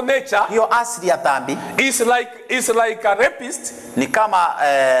sinful nature, hiyo asili ya dhambi, is like a rapist, ni kama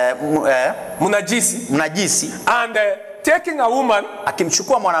munajisi, and taking a woman,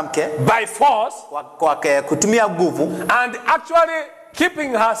 akimchukua mwanamke by force, kwa kutumia nguvu, and actually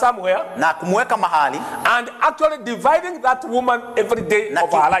keeping her somewhere, na kumweka mahali, and actually dividing that woman every day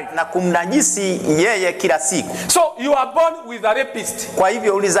of her life, na kumnajisi yeye kila siku. So you are born with a rapist. Kwa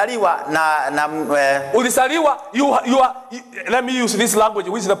hivyo ulizaliwa ulizaliwa, let me use this language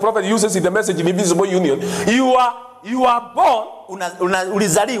which the prophet uses in the message in Invisible Union. You are born,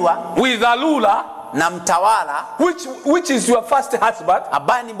 ulizaliwa with a ruler, na mtawala, which is your first husband,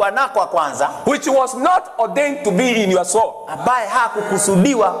 ambaye ni bwanako wa kwanza, which was not ordained to be in your soul, ambaye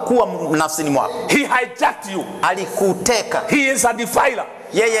hakukusudiwa kuwa nafsini mwako. He hijacked you. Alikuteka. He is a defiler.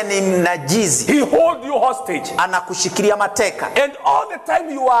 Yeye ni mnajizi. He hold you hostage. Anakushikilia mateka. And all the time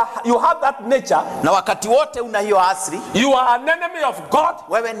you have that nature. Na wakati wote una hiyo asili. You are an enemy of God.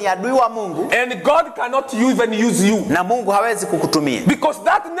 Wewe ni adui wa Mungu. And God cannot even use you. Na Mungu hawezi kukutumia. Because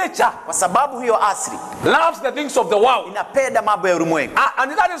that nature, kwa sababu hiyo asili, loves the things of the world. Inapenda mambo ya ulimwengu.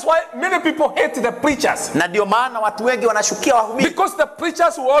 And that is why many people hate the preachers. Na ndio maana watu wengi wanashukia wahubiri. Because the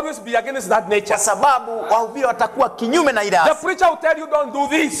preachers will always be against that nature. Kwa sababu wahubiri watakuwa kinyume na ile asili. The preacher will tell you don't do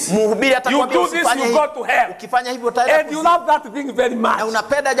this. Mhubiri atakwambia you do this, you go to hell. Ukifanya hivyo utaenda and you love that thing very much. Na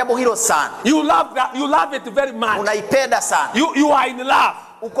unapenda jambo hilo sana. You love it very much. Unaipenda sana. You are in love.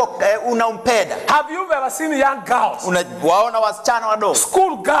 Uko unampenda. Have you ever seen young girls? Waona wasichana wadogo.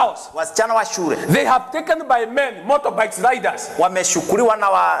 School girls. Wasichana wa shule. They have taken by men, motorbikes riders. Wameshukuriwa na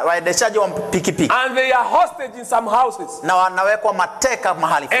waendeshaji wa pikipiki. And they are hostage in some houses. Na wanawekwa mateka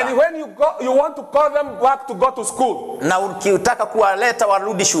mahali fulani. And when you want to call them back to go to school. Na ukitaka kuwaleta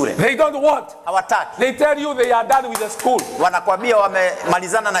warudi shule. They don't want. Hawataki. They tell you they are done with the school. Wanakwambia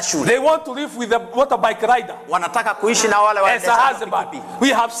wamemalizana na shule. They want to live with the motorbike rider. Wanataka kuishi na wale waendeshaji wa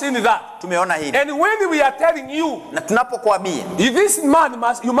pikipiki. We have seen that. Tumeona hili. And when we are telling you, na tunapokuambia, this man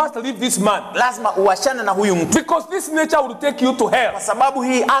you must leave this man. Lazima uachane na huyu mtu. Because this nature will take you to hell. Kwa sababu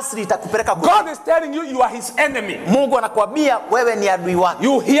hii asili itakupeleka kwa. God is telling you you are his enemy. Mungu anakuambia wewe ni adui wake.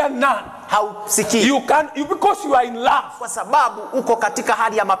 You hear none. Hausikii. Because you are in love. Kwa sababu uko katika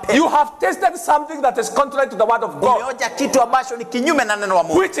hali ya mapenzi. You have tasted something that is contrary to the word of God. Umeonja kitu ambacho ni kinyume na neno la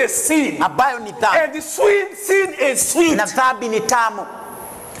Mungu. Which is sin. Ambayo ni dhambi. And the sin is sweet. Na dhambi ni tamu.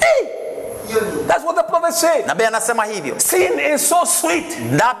 That's what the prophet said. Nabii anasema hivyo. Sin is so sweet.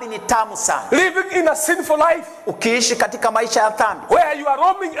 Dhambi ni tamu sana. Living in a sinful life. Ukiishi katika maisha ya dhambi. Where you are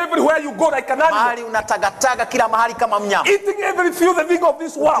roaming everywhere you go like an animal. Mahali unatagataga kila mahali kama mnyama. Eating every filthy thing of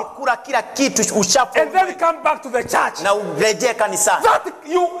this world. Ukikula kila kitu uchafu. And then come back to the church. Na urejee kanisani.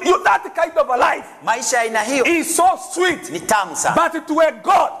 That kind of a life. Maisha ya aina hiyo. Is so sweet. Ni tamu sana. But to a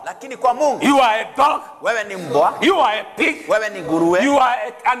God. Lakini kwa Mungu. You are a dog. Wewe ni mbwa. You are a pig. Wewe ni nguruwe. You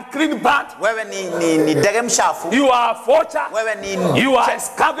are an unclean bird. Wewe ni ndege mchafu. You are a vulture. Wewe ni you are a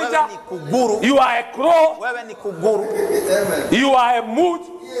scavenger. Wewe ni kuguru. You are a crow. Wewe ni kuguru. You are a mood.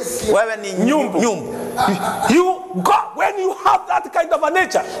 Wewe ni nyumbu. When you have that kind of a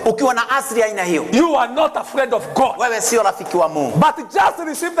nature, ukiwa na asili aina hiyo, you are not afraid of God. Wewe sio rafiki wa Mungu. But just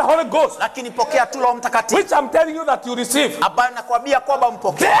receive the Holy Ghost. Lakini pokea tu Roho Mtakatifu. Which I'm telling you that you receive. Ambaye nakwambia kwamba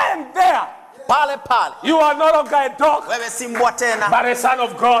mpokee. There. Pale. You are no longer a dog. Wewe si mbwa tena. But a son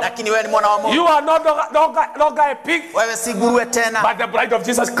of God. Lakini wewe ni mwana wa Mungu. You are no longer a pig. Wewe si nguruwe tena. But the bride of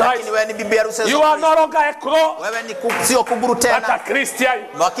Jesus Christ. Lakini wewe ni bibi harusi. You are no longer a crow. Wewe ni sio kunguru tena. But a Christian.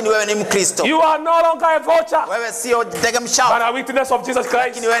 Lakini wewe ni Mkristo. You are no longer a vulture. Wewe sio ndege mchafu. But a witness of Jesus Christ.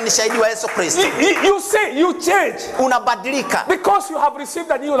 Lakini wewe ni shahidi wa Yesu Kristo. You change. Unabadilika. Because you have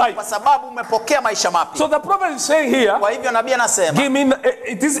received a new life. Kwa sababu umepokea maisha mapya. So the prophet is saying here. Kwa hivyo nabii anasema. Give me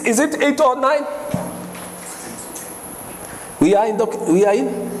is it 8 or 9? We are in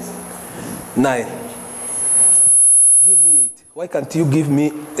 9. Give me 8. Why can't you give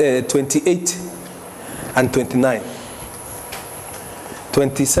me 28 and 29?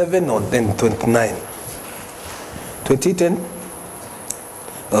 27 or then 29? 28 and?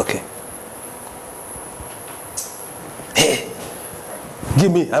 Okay. Hey,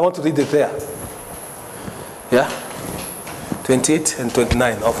 give me. I want to read it there. Yeah? 28 and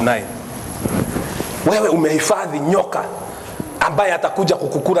 29 of 9. Wewe umehifadhi nyoka ambaye atakuja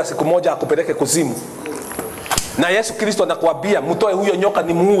kukukula siku moja akupeleke kuzimu. Na Yesu Kristo anakuambia mtoe huyo nyoka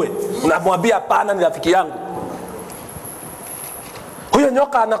ni muue. Unamwambia hapana, ni rafiki yangu. Huyo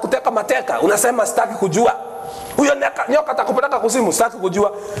nyoka anakuteka mateka, unasema sitaki kujua. Huyo nyoka atakupeleka kuzimu, sitaki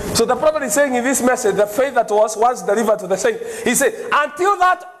kujua. So the prophet is saying in this message, the faith that was once delivered to the saint, he said, until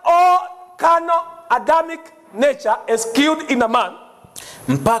that all carnal Adamic nature is killed in a man,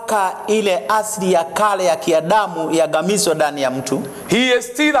 mpaka ile asili ya kale ya kiadamu yagamizwa ndani ya mtu, he is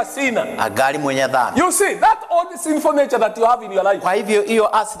still a sinner. Agali mwenye dhambi. You see, that old sinful nature that you have in your life, kwa hivyo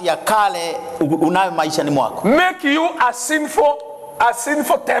hiyo asili ya kale unayo maishani mwako, make you a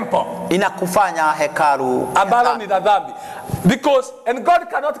sinful temple. Inakufanya hekalu ambalo ni dhambi. Because and God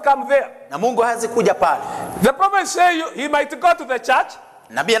cannot come there. Na Mungu hawezi kuja pale. The prophet say he might go to the church.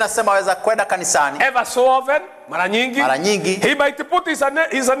 Nabii anasema aweza kwenda kanisani ever so often, mara nyingi. He might put his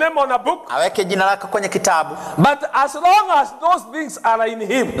name on a book. Aweke jina lake kwenye kitabu. But as long as those things are in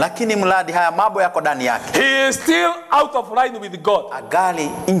him, lakini mradi haya mambo yako ndani yake, he is still out of line with God.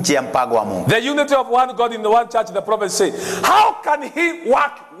 Agali nje ya mpango wa Mungu. The unity of one God in the one church, the prophet say, how can he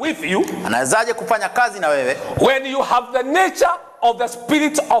work with you? Anawezaje kufanya kazi na wewe when you have the nature of the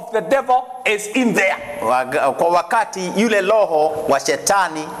spirit of the devil is in there? Kwa wakati yule roho wa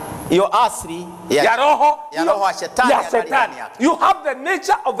shetani, hiyo asili ya roho wa shetani, you have the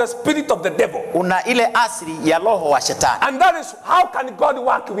nature of the spirit of the devil. Una ile asili ya roho wa shetani. And that is how can God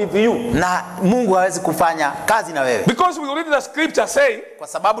work with you? Na Mungu hawezi kufanya kazi na wewe. Because we read the scripture saying, kwa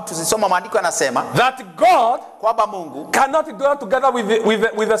sababu tusisoma maandiko yanasema that God, kwamba Mungu cannot dwell together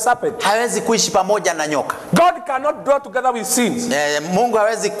with the serpent. Hawezi kuishi pamoja na nyoka. God cannot dwell together with sins. Mungu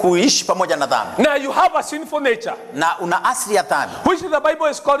hawezi kuishi pamoja na dhambi. Now you have a sinful nature. Na una asili ya dhambi. Which the Bible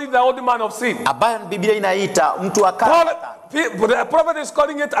is calling the old man of sin. Ambayo Biblia inaita mtu wa kale. The prophet is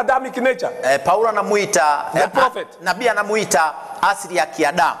calling it Adamic nature. Paulo anamuita the prophet. Nabii anamuita asili ya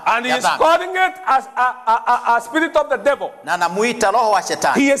kiadamu. And he is calling it as a spirit of the devil. Na anamuita roho wa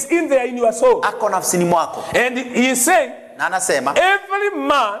shetani. He is in there in your soul. Ako nafsini mwako. And he is saying, na anasema, every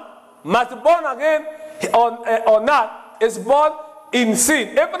man must be born again on earth is born in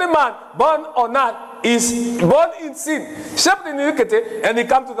sin. Every man born on earth is born in sin, shaped in iniquity, and he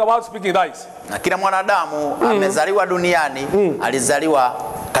comes to the world speaking lies. Na kila mwanadamu amezaliwa duniani, alizaliwa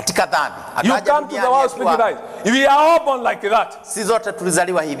katika dhambi. You come to the world speaking lies. We are all born like that. Si zote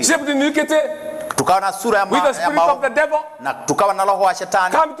tulizaliwa hivi. Shaped in iniquity, tukawa na sura ya with the spirit of the devil, na tukawa na roho wa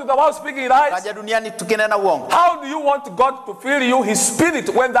shetani. Come to the world speaking lies. Kaja duniani tukinena uongo. How do you want God to fill you his spirit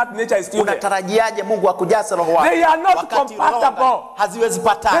when that nature is still there? Unatarajiaje Mungu akujaze roho wake? They are not compatible. Haziwezi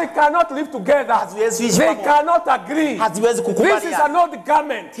patana. They cannot live together. Haziwezi ishi they pamoja. cannot agree. Haziwezi kukubaliana. This is an old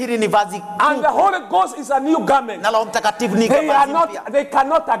garment. Hili ni vazi. And the Holy Ghost is a new garment. Na Roho Mtakatifu ni vazi mpya. They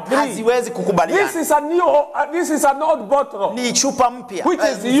cannot agree. Haziwezi kukubaliana. This is an old bottle. Ni chupa mpya. Which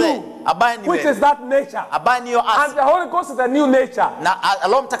is you. Which is that nature. And the Holy Ghost is a new nature. Na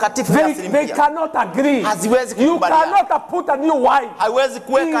Roho Mtakatifu ni asili mpya. They cannot agree. Haziwezi You kukubaliana. cannot put a new wine haiwezi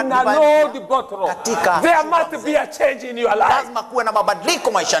kuweka in an old bottle. There must be a change in your life. Lazima kuwe na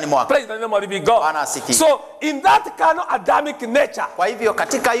mabadiliko maishani mwako. Praise the name of the God. So in that kind of Adamic nature, kwa hivyo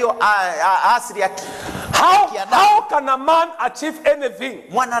katika hiyo asili ya how can a man achieve anything?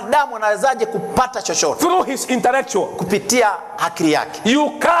 Mwanadamu anawezaje kupata chochote? Through his intellectual. Kupitia akili yake. You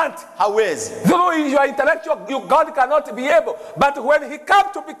can't. Hawezi. Through your intellectual, God cannot be able. But when he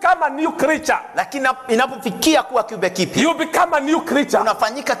comes to become a new creature, lakini inapofikia kuwa kiumbe kipya, you become a new creature.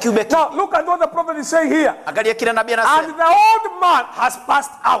 Unafanyika kiumbe kipya. Now look at what the prophet is saying here. Angalia kile nabii anasema. And the old man has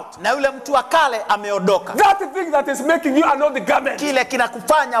passed out. Na yule mtu wa kale ameondoka. That thing that is making you an old garment. Kile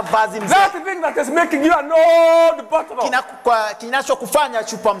kinakufanya vazi mzee. That thing that is making you an old bottle. Kinachokufanya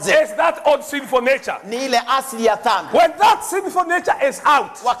chupa mzee. Is that old sinful nature. Ni ile asili ya dhambi. When that sinful nature is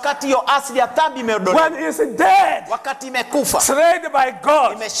out. Wakati hiyo asili ya dhambi imeondolewa. When is dead. Wakati imekufa. Slain by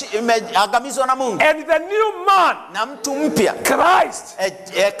God. Imeangamizwa na Mungu. And the new man. Na mtu mpya. Christ.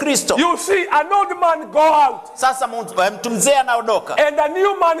 Kristo. You see an old man go out. Sasa mtu mzee anaondoka. And a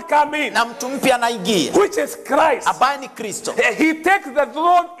new man come in. Na mtu mpya anaingia. Which is Christ. Ambaye ni Kristo. He takes the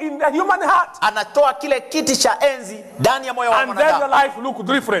throne in the human heart. Anatoa kile kiti cha enzi ndani ya moyo wa mwanadamu. And then the life look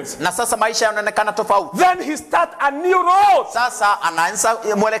different. Na sasa maisha yanaonekana tofauti. Then he start a new road. Sasa anaanza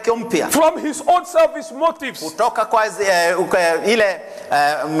mwelekeo mpya. From his own selfish motives. Kutoka kwa ile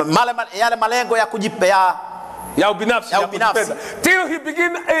yale malengo ya kujipea ya ubinafsi. Till he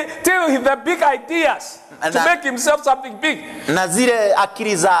begin the big ideas to make himself something big. Na zile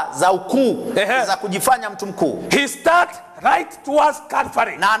akili za ukuu za kujifanya mtu mkuu. He start right towards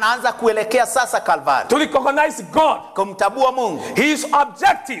Calvary. Na anaanza kuelekea sasa Kalvari. To recognize God. Kumtambua Mungu. His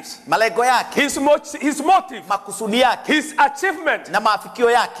objectives. Malengo yake. His motive. Makusudi yake. His achievement. Na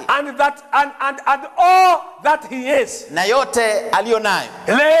maafikio yake. And that and all that he is. Na yote alionayo.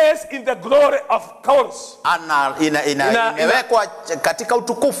 Lays in the glory of course. Inawekwa katika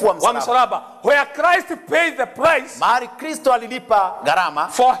utukufu wa msalaba. Where Christ paid the price. Mahali Kristo alilipa gharama.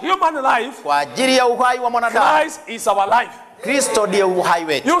 For human life. Kwa ajili ya uhai wa mwanadamu. Christ is our life. Kristo ndiye uhai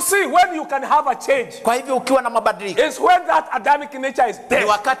wetu. You see, when you can have a change, kwa hivyo ukiwa na mabadiliko, is when that Adamic nature is dead. Ni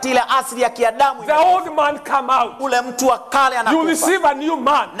wakati ile asili ya kiadamu, the old man come out. Ule mtu wa kale anakufa. You receive a new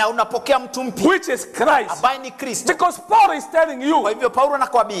man, na unapokea mtu mpya, which is Christ. Ambaye ni Kristo. Because Paul is telling you, kwa hivyo Paulo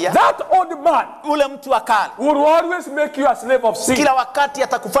anakuambia, that old man, ule mtu wa kale, will always make you a slave of sin. Kila wakati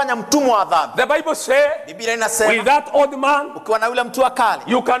atakufanya mtumwa wa dhambi. The Bible says, Biblia inasema, with that old man, ukiwa na ule mtu wa kale,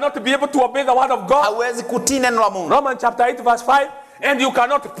 you cannot be able to obey the word of God. Hauwezi kutii neno la Mungu. Romans chapter 8 verse 5. And you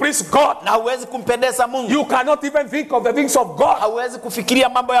cannot please God. Na huwezi kumpendeza Mungu. You cannot even think of the things of God. Hauwezi kufikiria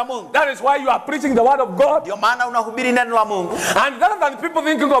mambo ya Mungu. That is why you are preaching the word of God. Ndio maana unahubiri neno la Mungu. And rather than people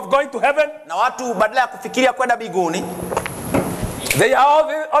thinking of going to heaven, na watu badala ya kufikiria kwenda mbinguni, they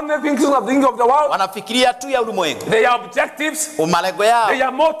are only thinking of things of the world. Wanafikiria tu ya ulimwengu. They are objectives. Malengo yao. They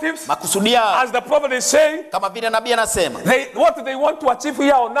are motives. Makusudi yao. As the prophet is saying, kama vile nabii anasema, what they want to achieve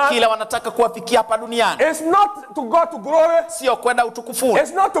here on earth, kila wanataka kuwafikia hapa duniani, it's not to go to glory, sio kwenda utukufuni,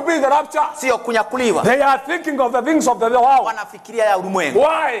 it's not to be in the rapture, sio kunyakuliwa. They are thinking of the things of the world. Wanafikiria ya ulimwengu.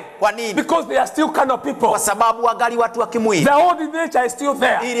 Why? Kwa nini? Because they are still kind of people. Kwa sababu wagali watu wa kimwili. The old nature is still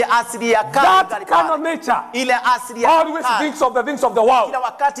there. Ile asili ya kale, that kind of nature, ile asili ya always thinks of the things of the world. Kila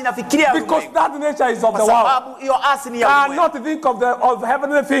wakati nafikiria because that nature is of the world. Kwa sababu hiyo asili ya ulimwengu. Cannot think of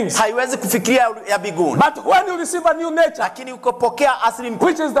heavenly things. Haiwezi kufikiria ya mbinguni. But when you receive a new nature, lakini ukipokea asili mpya,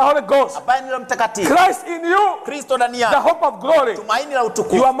 which is the Holy Ghost, ambaye ni Roho Mtakatifu, Christ in you, Kristo ndani yako, the hope of glory, tumaini la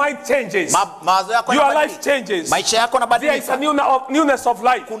utukufu, your mind changes, mawazo yako your life changes, maisha yako yanabadilika. There is a newness of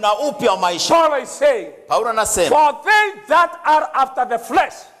life. Kuna upya wa maisha. Paul is saying, Paulo anasema, for they that are after the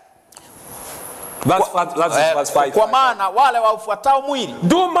flesh, verse 5. Kwa maana wale wafuatao mwili,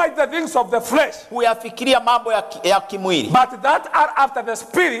 do mind the things of the flesh, huyafikiria mambo ya kimwili, but that are after the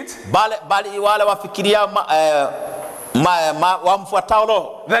spirit, bali wale wafikiria wamfuatao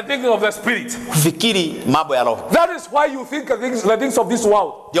roho, the things of the spirit, kufikiri mambo ya roho. That is why you think the things of this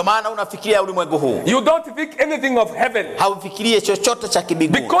world. Ndio maana unafikiria ulimwengu huu. You don't think anything of heaven. Haufikirie chochote cha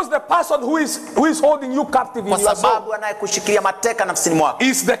mbinguni. Because the person who is holding you captive in your soul, kwa sababu anayekushikilia mateka nafsini mwako,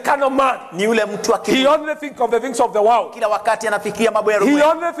 is the kind of man, ni yule mtu wa kimwili. He only think of the things of the world. Kila wakati anafikiria mambo ya roho. He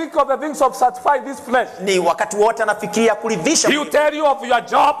only think of the things of satisfying this flesh. Ni wakati wote anafikiria kuridhisha. He will tell you of your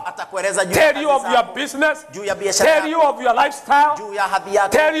job, atakueleza juu tell you of your business, juu ya biashara, tell you of your lifestyle, juu ya hadhi yako,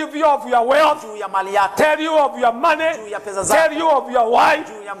 tell you of your wealth, juu ya mali yako, tell you of your money, juu ya pesa zako, tell you of your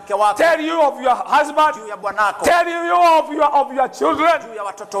wife, juu ya mke wako, tell you of your husband, juu ya bwanako, tell you of your children, juu ya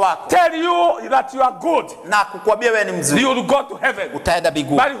watoto wako, tell you that you are good, na kukwambia wewe ni mzuri, you will go to heaven, utaenda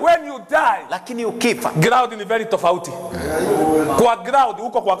mbinguni. But when you die, lakini ukifa, ground ni very tofauti. Kwa ground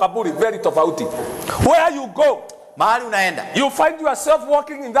huko kwa kaburi very tofauti. Where you go, mahali unaenda, you find yourself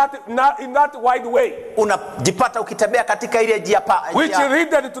walking in that wide way, unajipata ukitembea katika ile njia which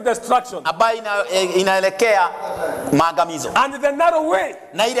leads to destruction, ambayo inaelekea maangamizo. And the narrow way,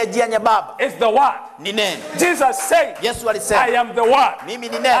 na ile njia nyembamba, is the word. Ni neno. Jesus said, Yesu alisema, I am the word, mimi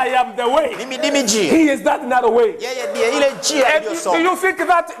ni neno, I am the way, mimi ndimi njia. He is that narrow way. Yeye ndiye ile njia iliyosoma. Do you think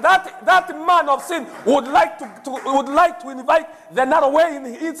that man of sin would like to invite the narrow way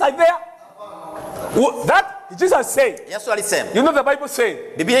inside there? That Jesus said. Yesu alisema. You know the Bible saying,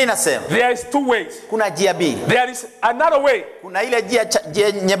 Biblia inasema, there is two ways. Kuna njia mbili. There is another way. Kuna ile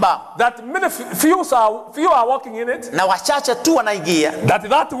njia nyembamba. That few are walking in it. Na wachache tu wanaingia.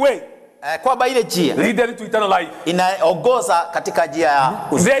 That way, kwamba ile njia leads to eternal life. Inaongoza katika njia ya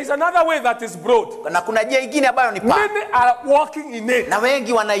uzima. There is another way that is broad. Na kuna njia nyingine ambayo ni pana. Many are walking in it. Na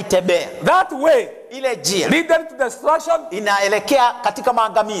wengi wanaitembea. That way, ile njia leads to destruction, inaelekea katika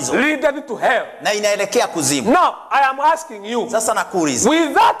maangamizo, leads to hell, na inaelekea kuzimu. Now I am asking you, sasa nakuuliza,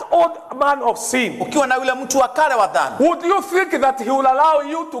 with that old man of sin, ukiwa na yule mtu wa kale wa dhambi, would you think that he will allow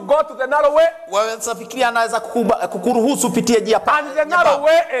you to go to the narrow way? Wewe unafikiria anaweza kukuruhusu upitie njia pana? And the narrow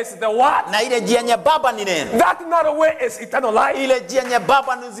way is the word. Na ile njia nyembamba ni neno. That narrow way is eternal life. Ile njia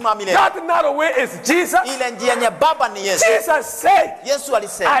nyembamba ni uzima milele. That narrow way is Jesus. Ile njia nyembamba ni Yesu. Jesus said, Yesu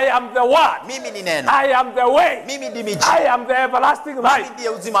alisema, I am the word. Mimi ni neno. alinena, I am the way, mimi ndimi njia, I am the everlasting mimi life. ndiye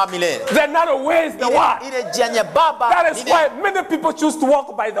uzima wa milele. The narrow way is the word. Ile njia nyembamba. That is why many people choose to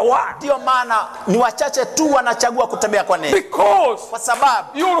walk by the word. Ndio maana ni wachache tu wanachagua kutembea kwa neno. Because kwa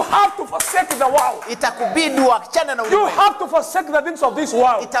sababu you have to forsake the world. Itakubidi uachane na ulimwengu. You have to forsake the things of this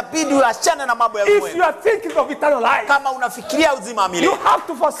world. Itabidi uachane na mambo ya ulimwengu. If you are thinking of eternal life, kama unafikiria uzima wa milele, you have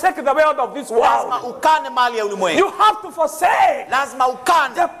to forsake the world of this world. Lazima ukane mali ya ulimwengu. You have to forsake lazima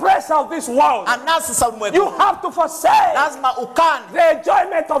ukane the pressure of this world. Anasa za ulimwengu. You have to forsake lazima ukane the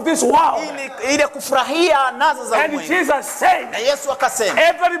enjoyment of this world. Ile kufurahia anasa za ulimwengu. And Jesus said, na Yesu akasema,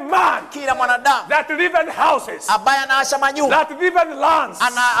 every man kila mwanadamu that live in houses, ambaye anaacha manyumba, that live in lands,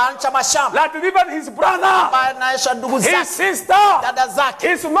 anaacha mashamba, that live in his brother, ambaye anaacha ndugu zake, his sister, dada zake,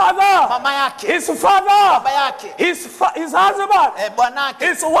 his mother, mama yake, his father, baba yake, his husband, bwanake,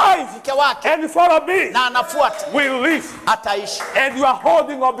 his wife, mke wake, and follow me, na anafuata, will live. ataishi. And you are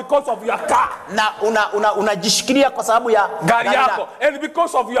holding on because of your car, na unajishikilia kwa sababu ya gari yako, and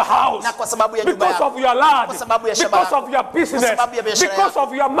because of your house, na kwa sababu ya nyumba because yako, of your land, kwa sababu ya shamba, because of your business, kwa sababu ya biashara because yako,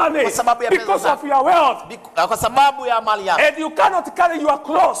 of your money, kwa sababu ya because pesa of your wealth, kwa sababu ya mali yako. and you cannot carry your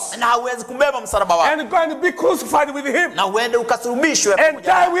cross na huwezi kubeba msalaba wako, and go and be crucified with him, na uende ukasulubishwe and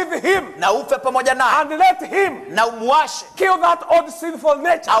die with him, na ufe pamoja naye, and let him na umwashe, kill that old sinful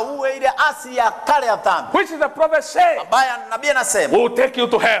nature, auwe ile asili ya kale ya dhambi, which is the prophet say, ambaye nabii anasema will take you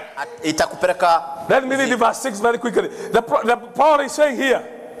to hell. itakupeleka. Let me read verse 6 very quickly. The Paul is saying here,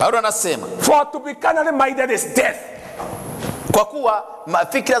 Paulo anasema, for to be carnally minded is death, kwa kuwa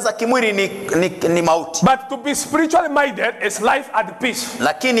fikra za kimwili ni mauti, but to be spiritually minded is life and peace.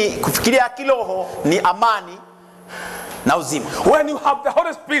 lakini kufikiria kiroho ni amani na uzima. When you have the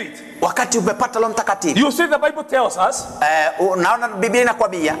Holy Spirit, wakati umepata Roho Mtakatifu, you see the Bible tells us naona Biblia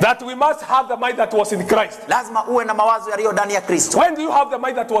inakwambia that we must have the mind that was in Christ. lazima uwe na mawazo yaliyo ndani ya Kristo. When do you have the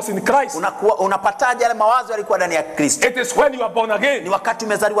mind that was in Christ? Unapataje yale mawazo yalikuwa ndani ya Kristo? It is when you are born again. Ni wakati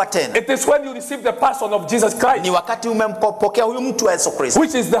umezaliwa tena. It is when you receive the person of Jesus Christ. Ni wakati umempokea huyu mtu wa Yesu Kristo,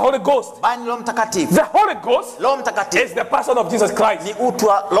 which is the Holy Ghost. Bali Roho Mtakatifu. The Holy Ghost Roho Mtakatifu is the person of Jesus Christ. Ni utu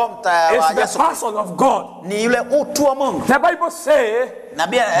wa Roho Mtakatifu. It's the person of God. Ni yule utu wa Mungu. The Bible says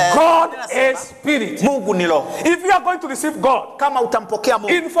God is spirit. Mungu ni roho. If you are going to receive God, kama utampokea Mungu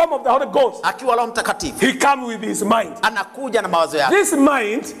in form of the Holy Ghost, akiwa Roho Mtakatifu, he comes with his mind. Anakuja na mawazo yake. This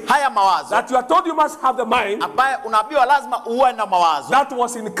mind, haya mawazo that you are told you must have the mind, ambaye unaambiwa lazima uwe na mawazo that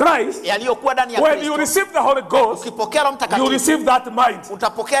was in Christ, yaliyokuwa ndani ya Kristo. when you receive the Holy Ghost, ukipokea Roho Mtakatifu, you receive that mind.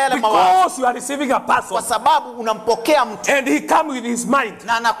 Utapokea yale mawazo. Because you are receiving a person. Kwa sababu unampokea mtu. And he comes with his mind.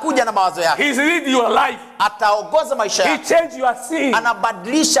 Na anakuja na mawazo yake. He's leading your life. Ataongoza maisha yako. He change your sin.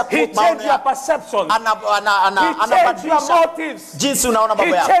 Anabadilisha He change your perception. He change your motives. Jinsi unaona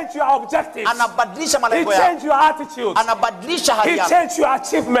mambo yako. He change your objectives. Anabadilisha malengo yako. He yako. change your attitude. Anabadilisha hali yako. He change your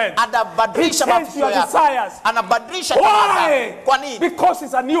achievement. Anabadilisha mafikio yako. Desires. Anabadilisha tamaa zako. Kwa nini? Because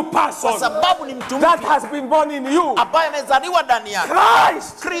it's a new person. Kwa sababu ni mtu that has been born in you. Ambaye amezaliwa ndani yako.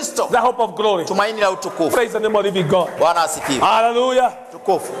 Kristo. The hope of glory. Tumaini la utukufu. Praise the name of living God. Bwana asifiwe. Hallelujah.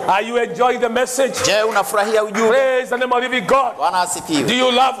 Tukufu. Are you enjoying the message? Je, unafurahia ujumbe? Praise the name of living God. Bwana asifiwe. Do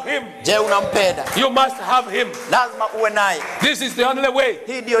you love him? Je, unampenda? You must have him. Lazima uwe naye. This is the only way.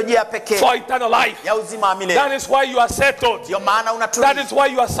 Hii ndio njia pekee for eternal life. Ya uzima wa milele. That is why you are settled. Ndio maana unatulia. That is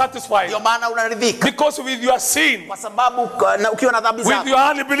why you are satisfied. Ndio maana unaridhika. Because with your sin, kwa sababu ukiwa na dhambi zako, with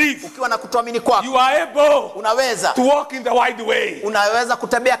your unbelief, ukiwa na kutoamini kwako, you are able unaweza to walk in the wide way. Unaweza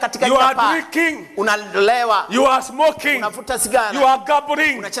kutembea katika njia pana. You are drinking. Unalewa. You are smoking. Unavuta sigara. You are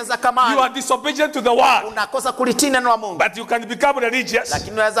gambling. Unacheza kamari. You are disobedient to the word. Unakosa kulitii neno la Mungu. But you can become religious.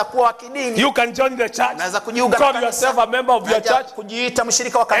 Lakini unaweza kuwa wa kidini. You can join the church. Unaweza kujiunga na kanisa. Call yourself a member of your church. Kujiita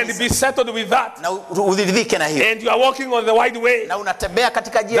mshirika wa kanisa. And be settled with that. Na uridhike na hiyo. And you are walking on the wide way. Na unatembea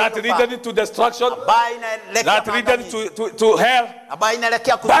katika njia that leads to destruction. That leads to hell.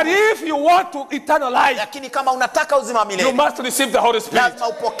 But if you want to eternal life, lakini kama unataka uzima wa milele, you must receive the Holy Spirit. Lazima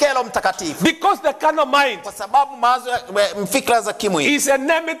upokee Roho Mtakatifu. Because the carnal mind, kwa sababu mawazo fikra za kimwili, is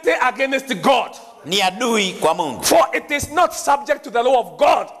enmity against God. Ni adui kwa Mungu. For it is not subject to the law of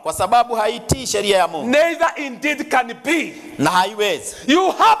God. Kwa sababu haitii sheria ya Mungu. Neither indeed can it be. Na haiwezi.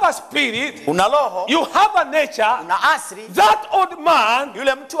 You have a spirit. Una roho. You have a nature. Una asili. That old man,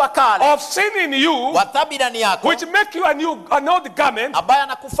 yule mtu wa kale, of sin in you, wa dhambi ndani yako, which make you an old garment, ambaye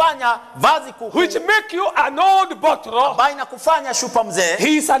anakufanya vazi kuku, which make you an old bottle, ambaye inakufanya shupa mzee,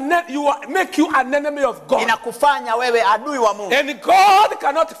 make you an enemy of God. Inakufanya wewe adui wa Mungu. And God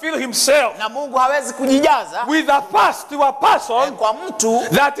cannot feel himself. Na Mungu hawezi kujijaza with a thirst to a person kwa mtu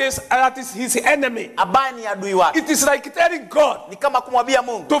that is his enemy. ambaye ni adui wake. It is like telling God Ni kama kumwambia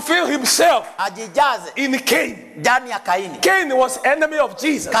Mungu to feel himself ajijaze in Cain. ndani ya Kaini. Cain was enemy of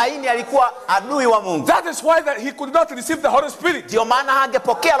Jesus. Kaini alikuwa adui wa Mungu. That is why that he could not receive the Holy Spirit. Ndio maana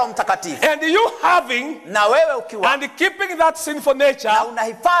hangepokea Roho Mtakatifu. And you having Na wewe ukiwa and keeping that sinful nature, na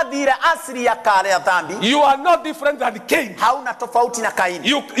unahifadhi ile asili ya kale ya dhambi, you are not different than Cain. hauna tofauti na Kaini.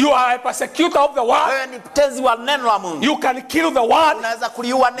 You are a persecutor of the word. Wewe ni mtezi wa neno la Mungu. You can kill the word. Unaweza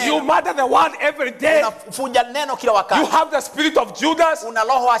kuliua neno. You murder the word every day. Unafuja neno kila wakati. You have the spirit of Judas. Una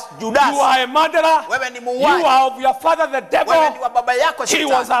roho wa Judas. You are a murderer. Wewe ni muuaji. You are of your father the devil. Wewe ni wa baba yako He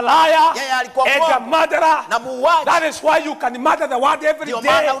shetani. was a liar Yeye alikuwa and a mwongo murderer. na muuaji. That is why you can murder the word every Ndio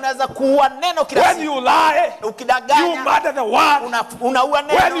day. maana unaweza kuua neno kila When siku. you lie, Ukidanganya, you murder the word. unaua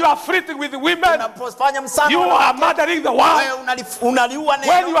neno. When you are flirting with women, Unapofanya msana, you are murdering the word. wewe unaliua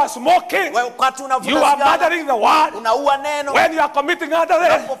neno. When you are smoking, Wewe wakati unavuta you are sigara, murdering the word. unaua neno. When you are committing adultery,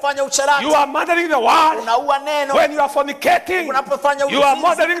 Unapofanya usherati, you are murdering the word. unaua neno. When you are fornicating, Unapofanya you are uzinzi,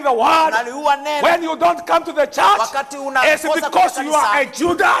 murdering the word. unaliua neno. When you don't come to the church, Wakati it's because you are a ni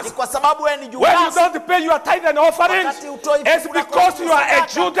Judas. kwa sababu wewe ni When you Judas. don't pay your tithe and offerings, Wakati utoi it's fungu la because you are a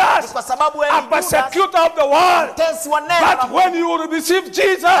sadaka, ni Judas, kwa sababu wewe a ni Judas, persecutor of the word. mtesi wa neno la But Mungu. when you receive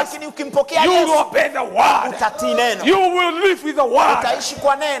Jesus, Lakini ukimpokea you will Yesu, obey the word. utatii neno. You will live with the word. Utaishi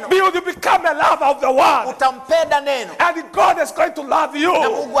kwa neno. You will become a lover of the word. Utampenda neno. And God is going to love Na you.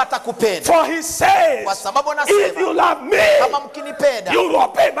 Mungu atakupenda. For he says, Kwa sababu if anasema, you love me, kama mkinipenda, you will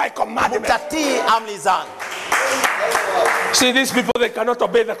obey my commandment. mtatii amri zangu. See, these people, they cannot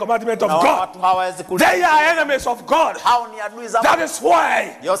obey the commandment of Na God. watu hawawezi kutii. They are enemies of God. Hao ni adui za That Mungu. is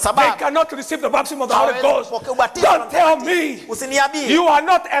why Ndio they sababu cannot receive the baptism of the Holy hawawezi Ghost. kupokea ubatizo wa Don't tell Mtakatifu. me Usiniambie you are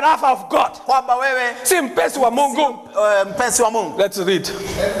not a lover of God. kwamba wewe Si mpenzi wa Mungu. mpenzi wa Mungu. Let's read.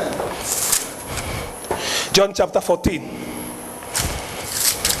 John chapter 14.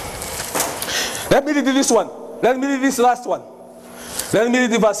 Let me read this one. Let me read this last one. Let me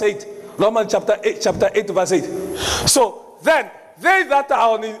read verse 8. Romans chapter 8 verse 8. So then they that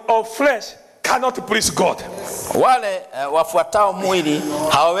are of flesh cannot please God. Wale wafuatao mwili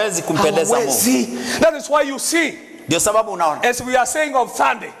hawawezi kumpendeza Mungu. That is why you see, Ndio sababu unaona, as we are saying on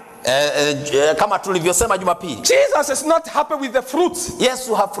Sunday, kama tulivyosema Jumapili, Jesus is not happy with the fruits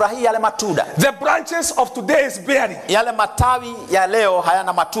Yesu hafurahii yale matunda. the branches of today is bearing. Yale matawi ya leo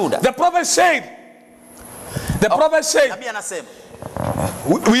hayana matunda. The prophet said, Nabii anasema,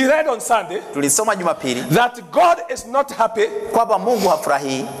 we read on Sunday tulisoma Jumapili, that God is not happy kwamba Mungu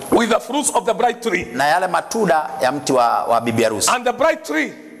hafurahii with the fruits of the bright tree. na yale matunda ya mti wa bibi harusi. And the bright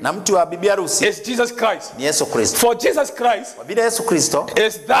tree Na mti wa bibi harusi is Jesus Christ. ni Yesu Kristo. For Jesus Christ Kwa vile Yesu Kristo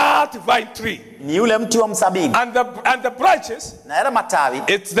is that vine tree. ni yule mti wa mzabibu, And the branches, na yale matawi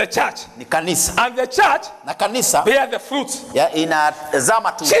it's the church. ni kanisa, And the church na kanisa bear the fruits. inazaa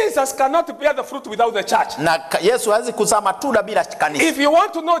matunda. Jesus cannot bear the fruit without the church. Na Yesu hawezi kuzaa matunda bila kanisa. If you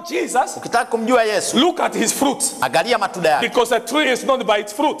want to know Jesus, Ukitaka kumjua Yesu, look at his fruits. angalia matunda yake, Because the tree is known by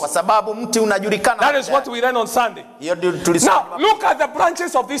its fruits. kwa sababu mti unajulikana. That is what we learn on Sunday. Hiyo ndio tulisoma. Now, look at the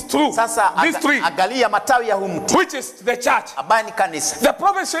branches of this tree. Sasa This tree, angalia matawi ya huu mti which is the church. ambaye ni kanisa. The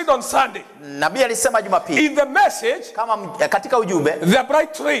prophet said on Sunday, Nabii alisema Jumapili, in the message, kama katika ujumbe, the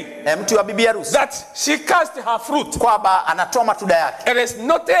bright tree, mti wa bibi harusi, that she cast her fruit. kwamba anatoa matunda yake. It is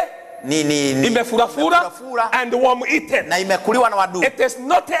not imefurafura and worm eaten. Na imekuliwa na wadudu. It is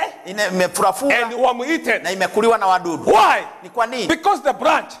not imefurafura and worm eaten. na imekuliwa na wadudu. Why? Ni kwa nini? Because the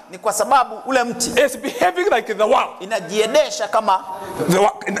branch Ni kwa sababu ule mti is behaving like the world. inajiendesha kama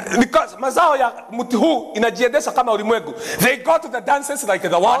Because mazao ya mti huu inajiendesha kama ulimwengu. They go to the dances like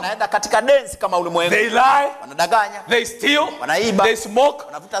the world. wanaenda katika dance kama ulimwengu. They lie, wanadanganya, they steal, wanaiba, they smoke,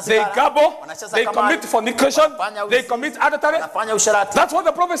 wanavuta they sigara, gabble, wanacheza they kamari, commit fornication, wanafanya they uzinzi, commit adultery. wanafanya usharati. That's what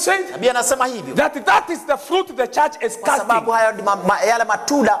the prophet said. Nabii anasema hivyo. That is the fruit the church is Kwa sababu casting. hayo yale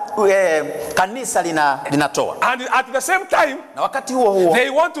matunda kanisa linatoa. And at the same time, Na wakati huo huo they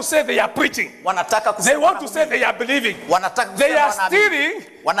want to say they are preaching. wanataka They kusema, want to say they are believing. wanataka They kusema are stealing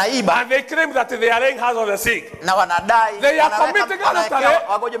wanaiba, and they claim that they are laying hands on the sick. na wanadai, They are committing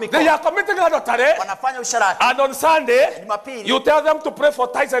wagonjwa adultery. They mikono, are committing adultery. wanafanya usharati. And on Sunday, Jumapili, you tell them to pray for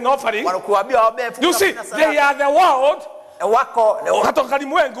tithes and offering. wanakuambia waombe You see, they are the world, wako and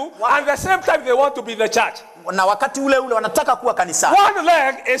at the same time they want to be the church. na wakati ule wanataka kuwa kanisani. One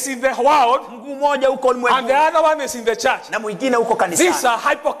leg is in the world, Mguu mmoja uko ulimwengu, and the other one is in the church. na mwingine uko kanisani. These are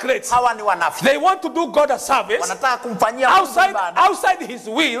hypocrites. Hawa ni wanafiki. They want to do God a service Wanataka kumfanyia Mungu ibada outside his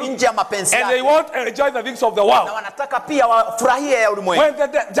will, nje ya mapenzi and yake. they want to enjoy the things of the world. Na wanataka pia wafurahie ya ulimwengu. When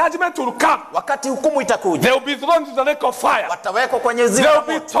the judgment will come, Wakati hukumu itakuja, they will be thrown into the lake of fire. watawekwa kwenye They ziwa la will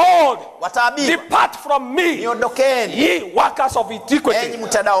be moto. told, Wataambiwa, depart from me, niondokeni ye workers of enyi iniquity.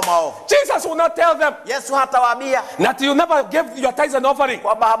 mtendao maovu. Jesus will not tell them Yesu hatawaambia that you never gave your tithes and offering,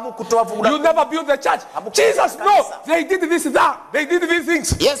 kwamba hamkutoa fungu la you never built the church. Jesus knows they did this, that, they did these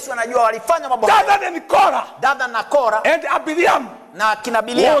things. Yesu anajua walifanya mambo haya. Dathan and Korah Dathan na Kora and Abiram na kina will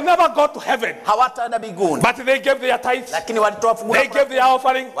Biliamu never go to heaven, hawataenda mbinguni, but they gave their tithes, lakini walitoa fungu la they gave their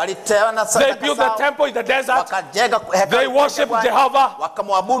offering, walitoa they sadaka built the zao, temple in the desert, wakajenga hekalu they worship Jehovah,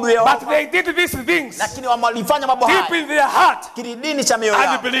 wakamwabudu but Yehova, they did these things lakini walifanya mambo deep haya in their heart, kilindini cha mioyo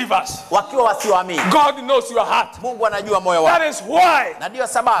yao unbelievers. wakiwa wasioamini. God knows your heart. Mungu anajua moyo wako, That is why na ndio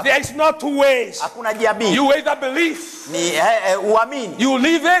sababu there is not two ways. hakuna njia mbili. You either believe, Ni uamini, you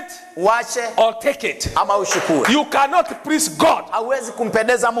leave it, uache or take it. ama ushukuru. You cannot please God Hauwezi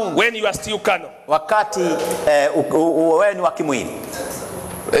kumpendeza Mungu when you are still carnal. wakati wewe ni wa kimwili.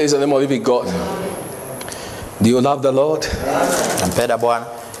 Praise the name of living God. Do you love the Lord? Nampenda Bwana?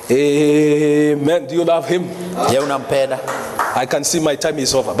 Amen. Do you love him? Je, unampenda? I can see my time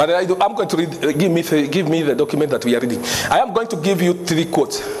is over, but I'm going to read, give me the document that we are reading. I am going to give you 3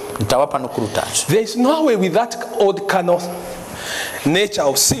 quotes. Nitawapa nukuu tatu. There is no way with that old carnal nature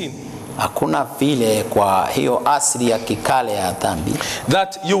of sin, hakuna vile kwa hiyo asili ya kikale ya dhambi,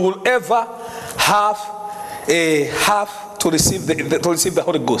 that you will ever have to receive the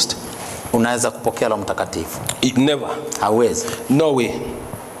Holy Ghost. unaweza kupokea Roho Mtakatifu. Never. Hauwezi. No way.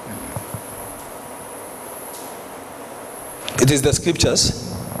 It is the scriptures,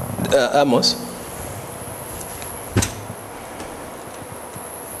 Amos.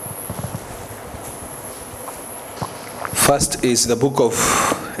 First is the book of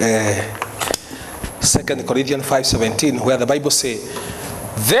 2 Corinthians 5:17, where the Bible says,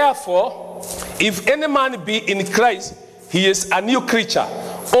 therefore, if any man be in Christ, he is a new creature.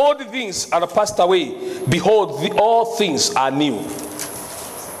 All the things are passed away. Behold, all things are new.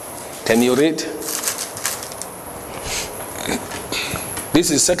 Can you read? This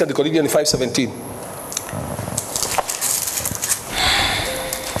is 2 Corinthians 5:17.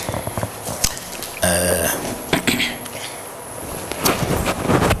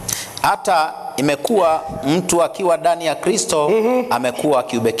 Hata imekuwa mtu akiwa ndani ya Kristo, amekuwa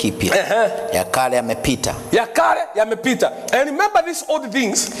kiumbe kipya. Ya kale yamepita. Ya kale yamepita. And remember these old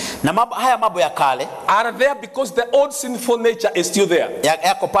things. Na haya mambo ya kale are there because the old sinful nature is still there.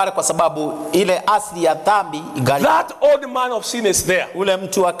 Yako pale kwa sababu ile asili ya dhambi ingali. That old man of sin is there. Ule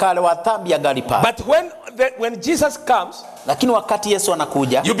mtu wa kale wa dhambi ingali pale. But when Jesus comes, lakini wakati Yesu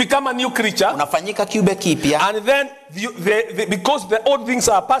anakuja, you become a new creature. Unafanyika kiumbe kipya. And then because the old things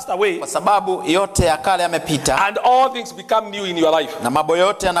are passed away, kwa sababu yote ya kale yamepita, and all things become new in your life. Na mambo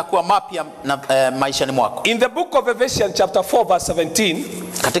yote yanakuwa mapya maishani mwako. In the book of Ephesians chapter 4 verse 17,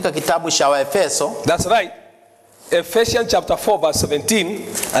 katika kitabu cha Waefeso, that's right. Ephesians chapter 4 verse 17.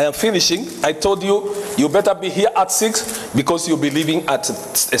 I am finishing. I told you better be here at 6 because you'll be leaving at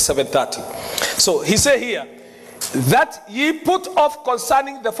 7:30. So he said here that ye put off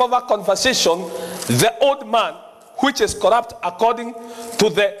concerning the former conversation the old man which is corrupt according to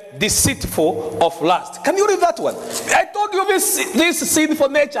the deceitful of lust. Can you read that one? I told you this sinful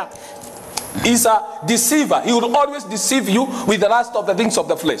nature is a deceiver. He will always deceive you with the lust of the things of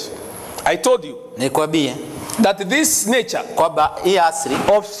the flesh. I told you that this nature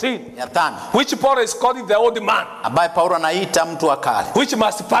of sin, which Paul is calling the old man, which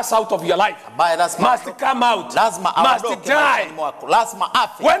must pass out of your life, must come out, must die.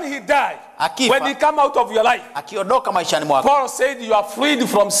 When he died, when he come out of your life, Paul said you are freed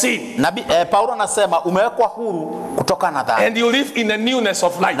from sin, and you live in the newness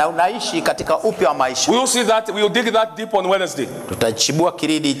of life. We will see that. We will dig that deep on Wednesday.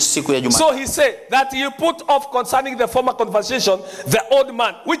 So he said that you put off concerning the former conversation the old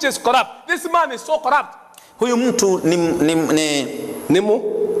man which is corrupt. This man is so corrupt. Huyu mtu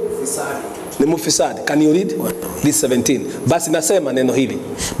ni mufisadi. Can you read this 17? Basi nasema neno hili.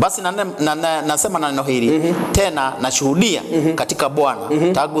 Basi nasema neno hili. Tena nashuhudia katika Bwana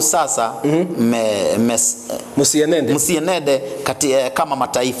tangu sasa msienende kama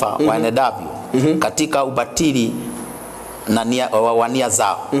mataifa waenedavyo katika ubatili na wania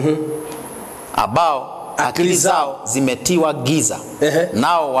zao, ambao akili zao zimetiwa giza,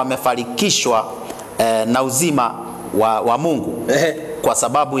 nao wamefarikishwa na uzima wa Mungu kwa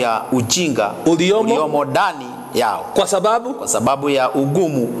sababu ya ujinga uliomo ndani yao, kwa sababu ya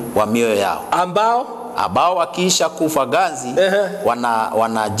ugumu wa mioyo yao, ambao wakiisha kufa ganzi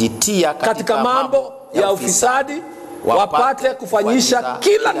wanajitia katika mambo ya ufisadi, wapate kufanyisha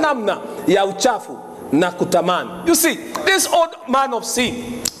kila namna ya uchafu na kutamani. You see, this old man of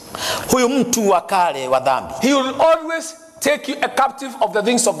sin, huyu mtu wa kale wa dhambi, he will always take you a captive of the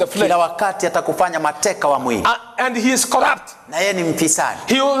things of the flesh. Kila wakati atakufanya mateka wa mwili. And he is corrupt. Na yeye ni mfisadi.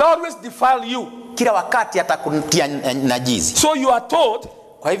 He will always defile you. Kila wakati atakutia najizi. So you are told,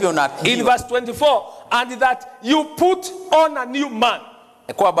 kwa hivyo in verse 24, and that you put on a new man.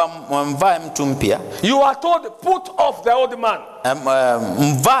 Kwamba mvae mtu mpya. You are told, put off the old man.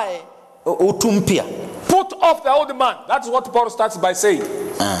 Mvae utu mpya. Put off the old man. That's what Paul starts by saying.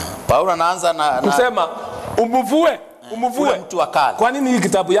 Paulo anaanza na kusema umuvue mtu wa kale. Kwa nini hii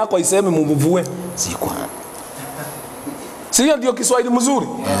kitabu yako iseme mumuvue? Sio ndio Kiswahili mzuri?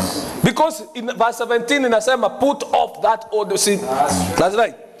 Because in verse 17 inasema put off that old sin. That's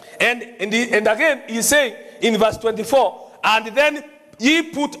right. And again he say in verse 24, and then ye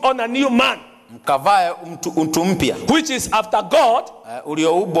put on a new man, mkavae mtu mpya, which is after God,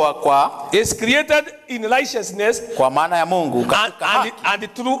 ulioubwa kwa, is created in righteousness, kwa maana ya Mungu,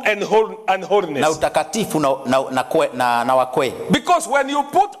 and true and holiness, na utakatifu na wakwe. Because when you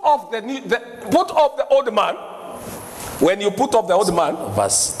put off the old man, when you put off the old man,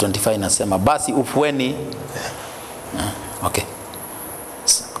 verse 25 inasema basi ufueni. Okay.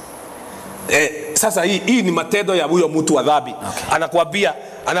 Sasa hii ni matendo ya huyo mtu wa dhambi. Okay.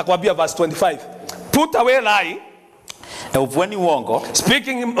 Anakuambia verse 25, put away lying, ufueni uongo,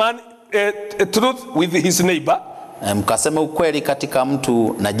 speaking man truth with his neighbor, mkasema ukweli katika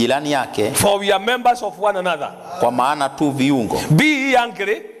mtu na jirani yake, for we are members of one another, kwa maana tu viungo. Be ye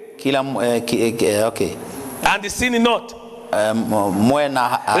angry, kila okay, and sin not.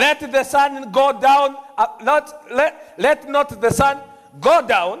 Let the sun go down, let not the sun go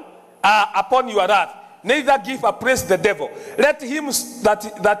down upon your wrath, neither give a praise the devil. Let him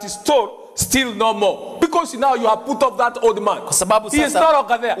that is stole steal no more. Because now you have put off that old man. He is no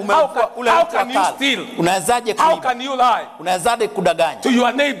longer there. How can you steal? How can you lie to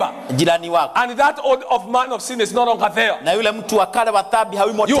your neighbor? And that old man of sin is no longer there.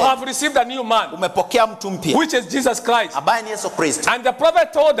 You have received a new man, which is Jesus Christ. And the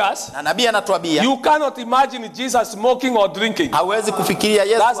prophet told us, you cannot imagine Jesus smoking or drinking.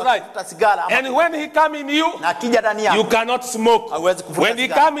 That's right. And when he comes in you, you cannot smoke. When he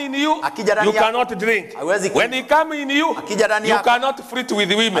comes in you, you cannot drink. When he comes in you, you cannot flirt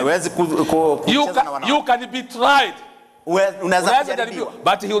with women. You can be tried,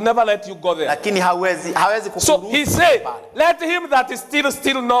 but he will never let you go there. So he said, let him that is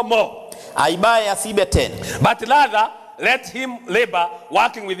still no more, but rather let him labor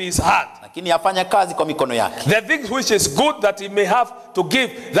working with his hand, the things which is good, that he may have to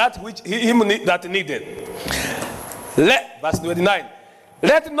give that which him that needed. Verse 29,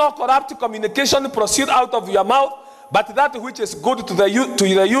 let no corrupt communication proceed out of your mouth, but that which is good to the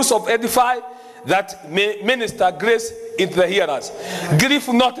use of edify, that may minister grace into the hearers.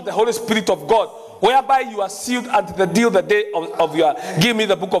 Grieve not the Holy Spirit of God, whereby you are sealed unto the day of your. Give me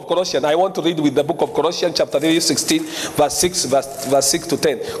the book of Colossians. I want to read with the book of Colossians chapter 3, 16, verse 6 to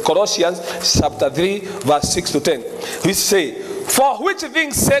 10. Colossians chapter 3, verse 6 to 10. We say, for which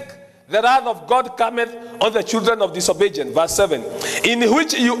things sake the wrath of God cometh on the children of disobedience. Verse 7. In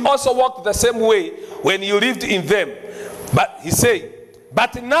which you also walked the same way when you lived in them. But he said,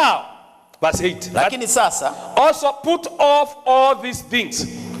 but now, verse 8. Lakini sasa, also put off all these things.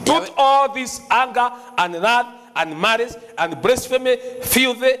 Put all this anger and wrath and malice and blasphemy,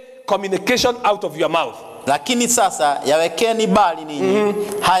 filthy communication out of your mouth. Lakini sasa yawekeni bali ninyi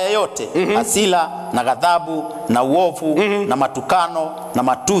haya yote, hasira na ghadhabu na uovu na matukano na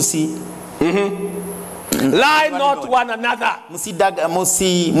matusi. Lie not one another,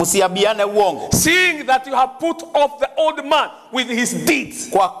 musiabiane uongo, seeing that you have put off the old man with his deeds.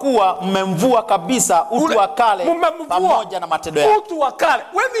 Kwa kuwa mmemvua kabisa utu wa kale pamoja na matendo yake. Utu wa kale.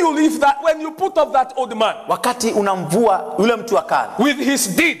 When you put off that old man, wakati unamvua yule mtu wa kale with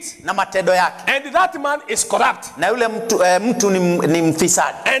his deeds na matendo yake, and that man is corrupt, na yule mtu ni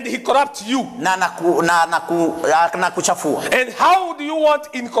mfisadi, and he corrupts you, na kuchafua. And how do you want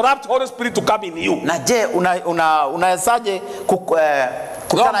incorrupt Holy Spirit to come in you? Na je unawezaje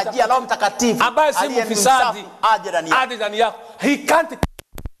kutarajia Roho Mtakatifu ambaye si mfisadi aje ndani yako? He can't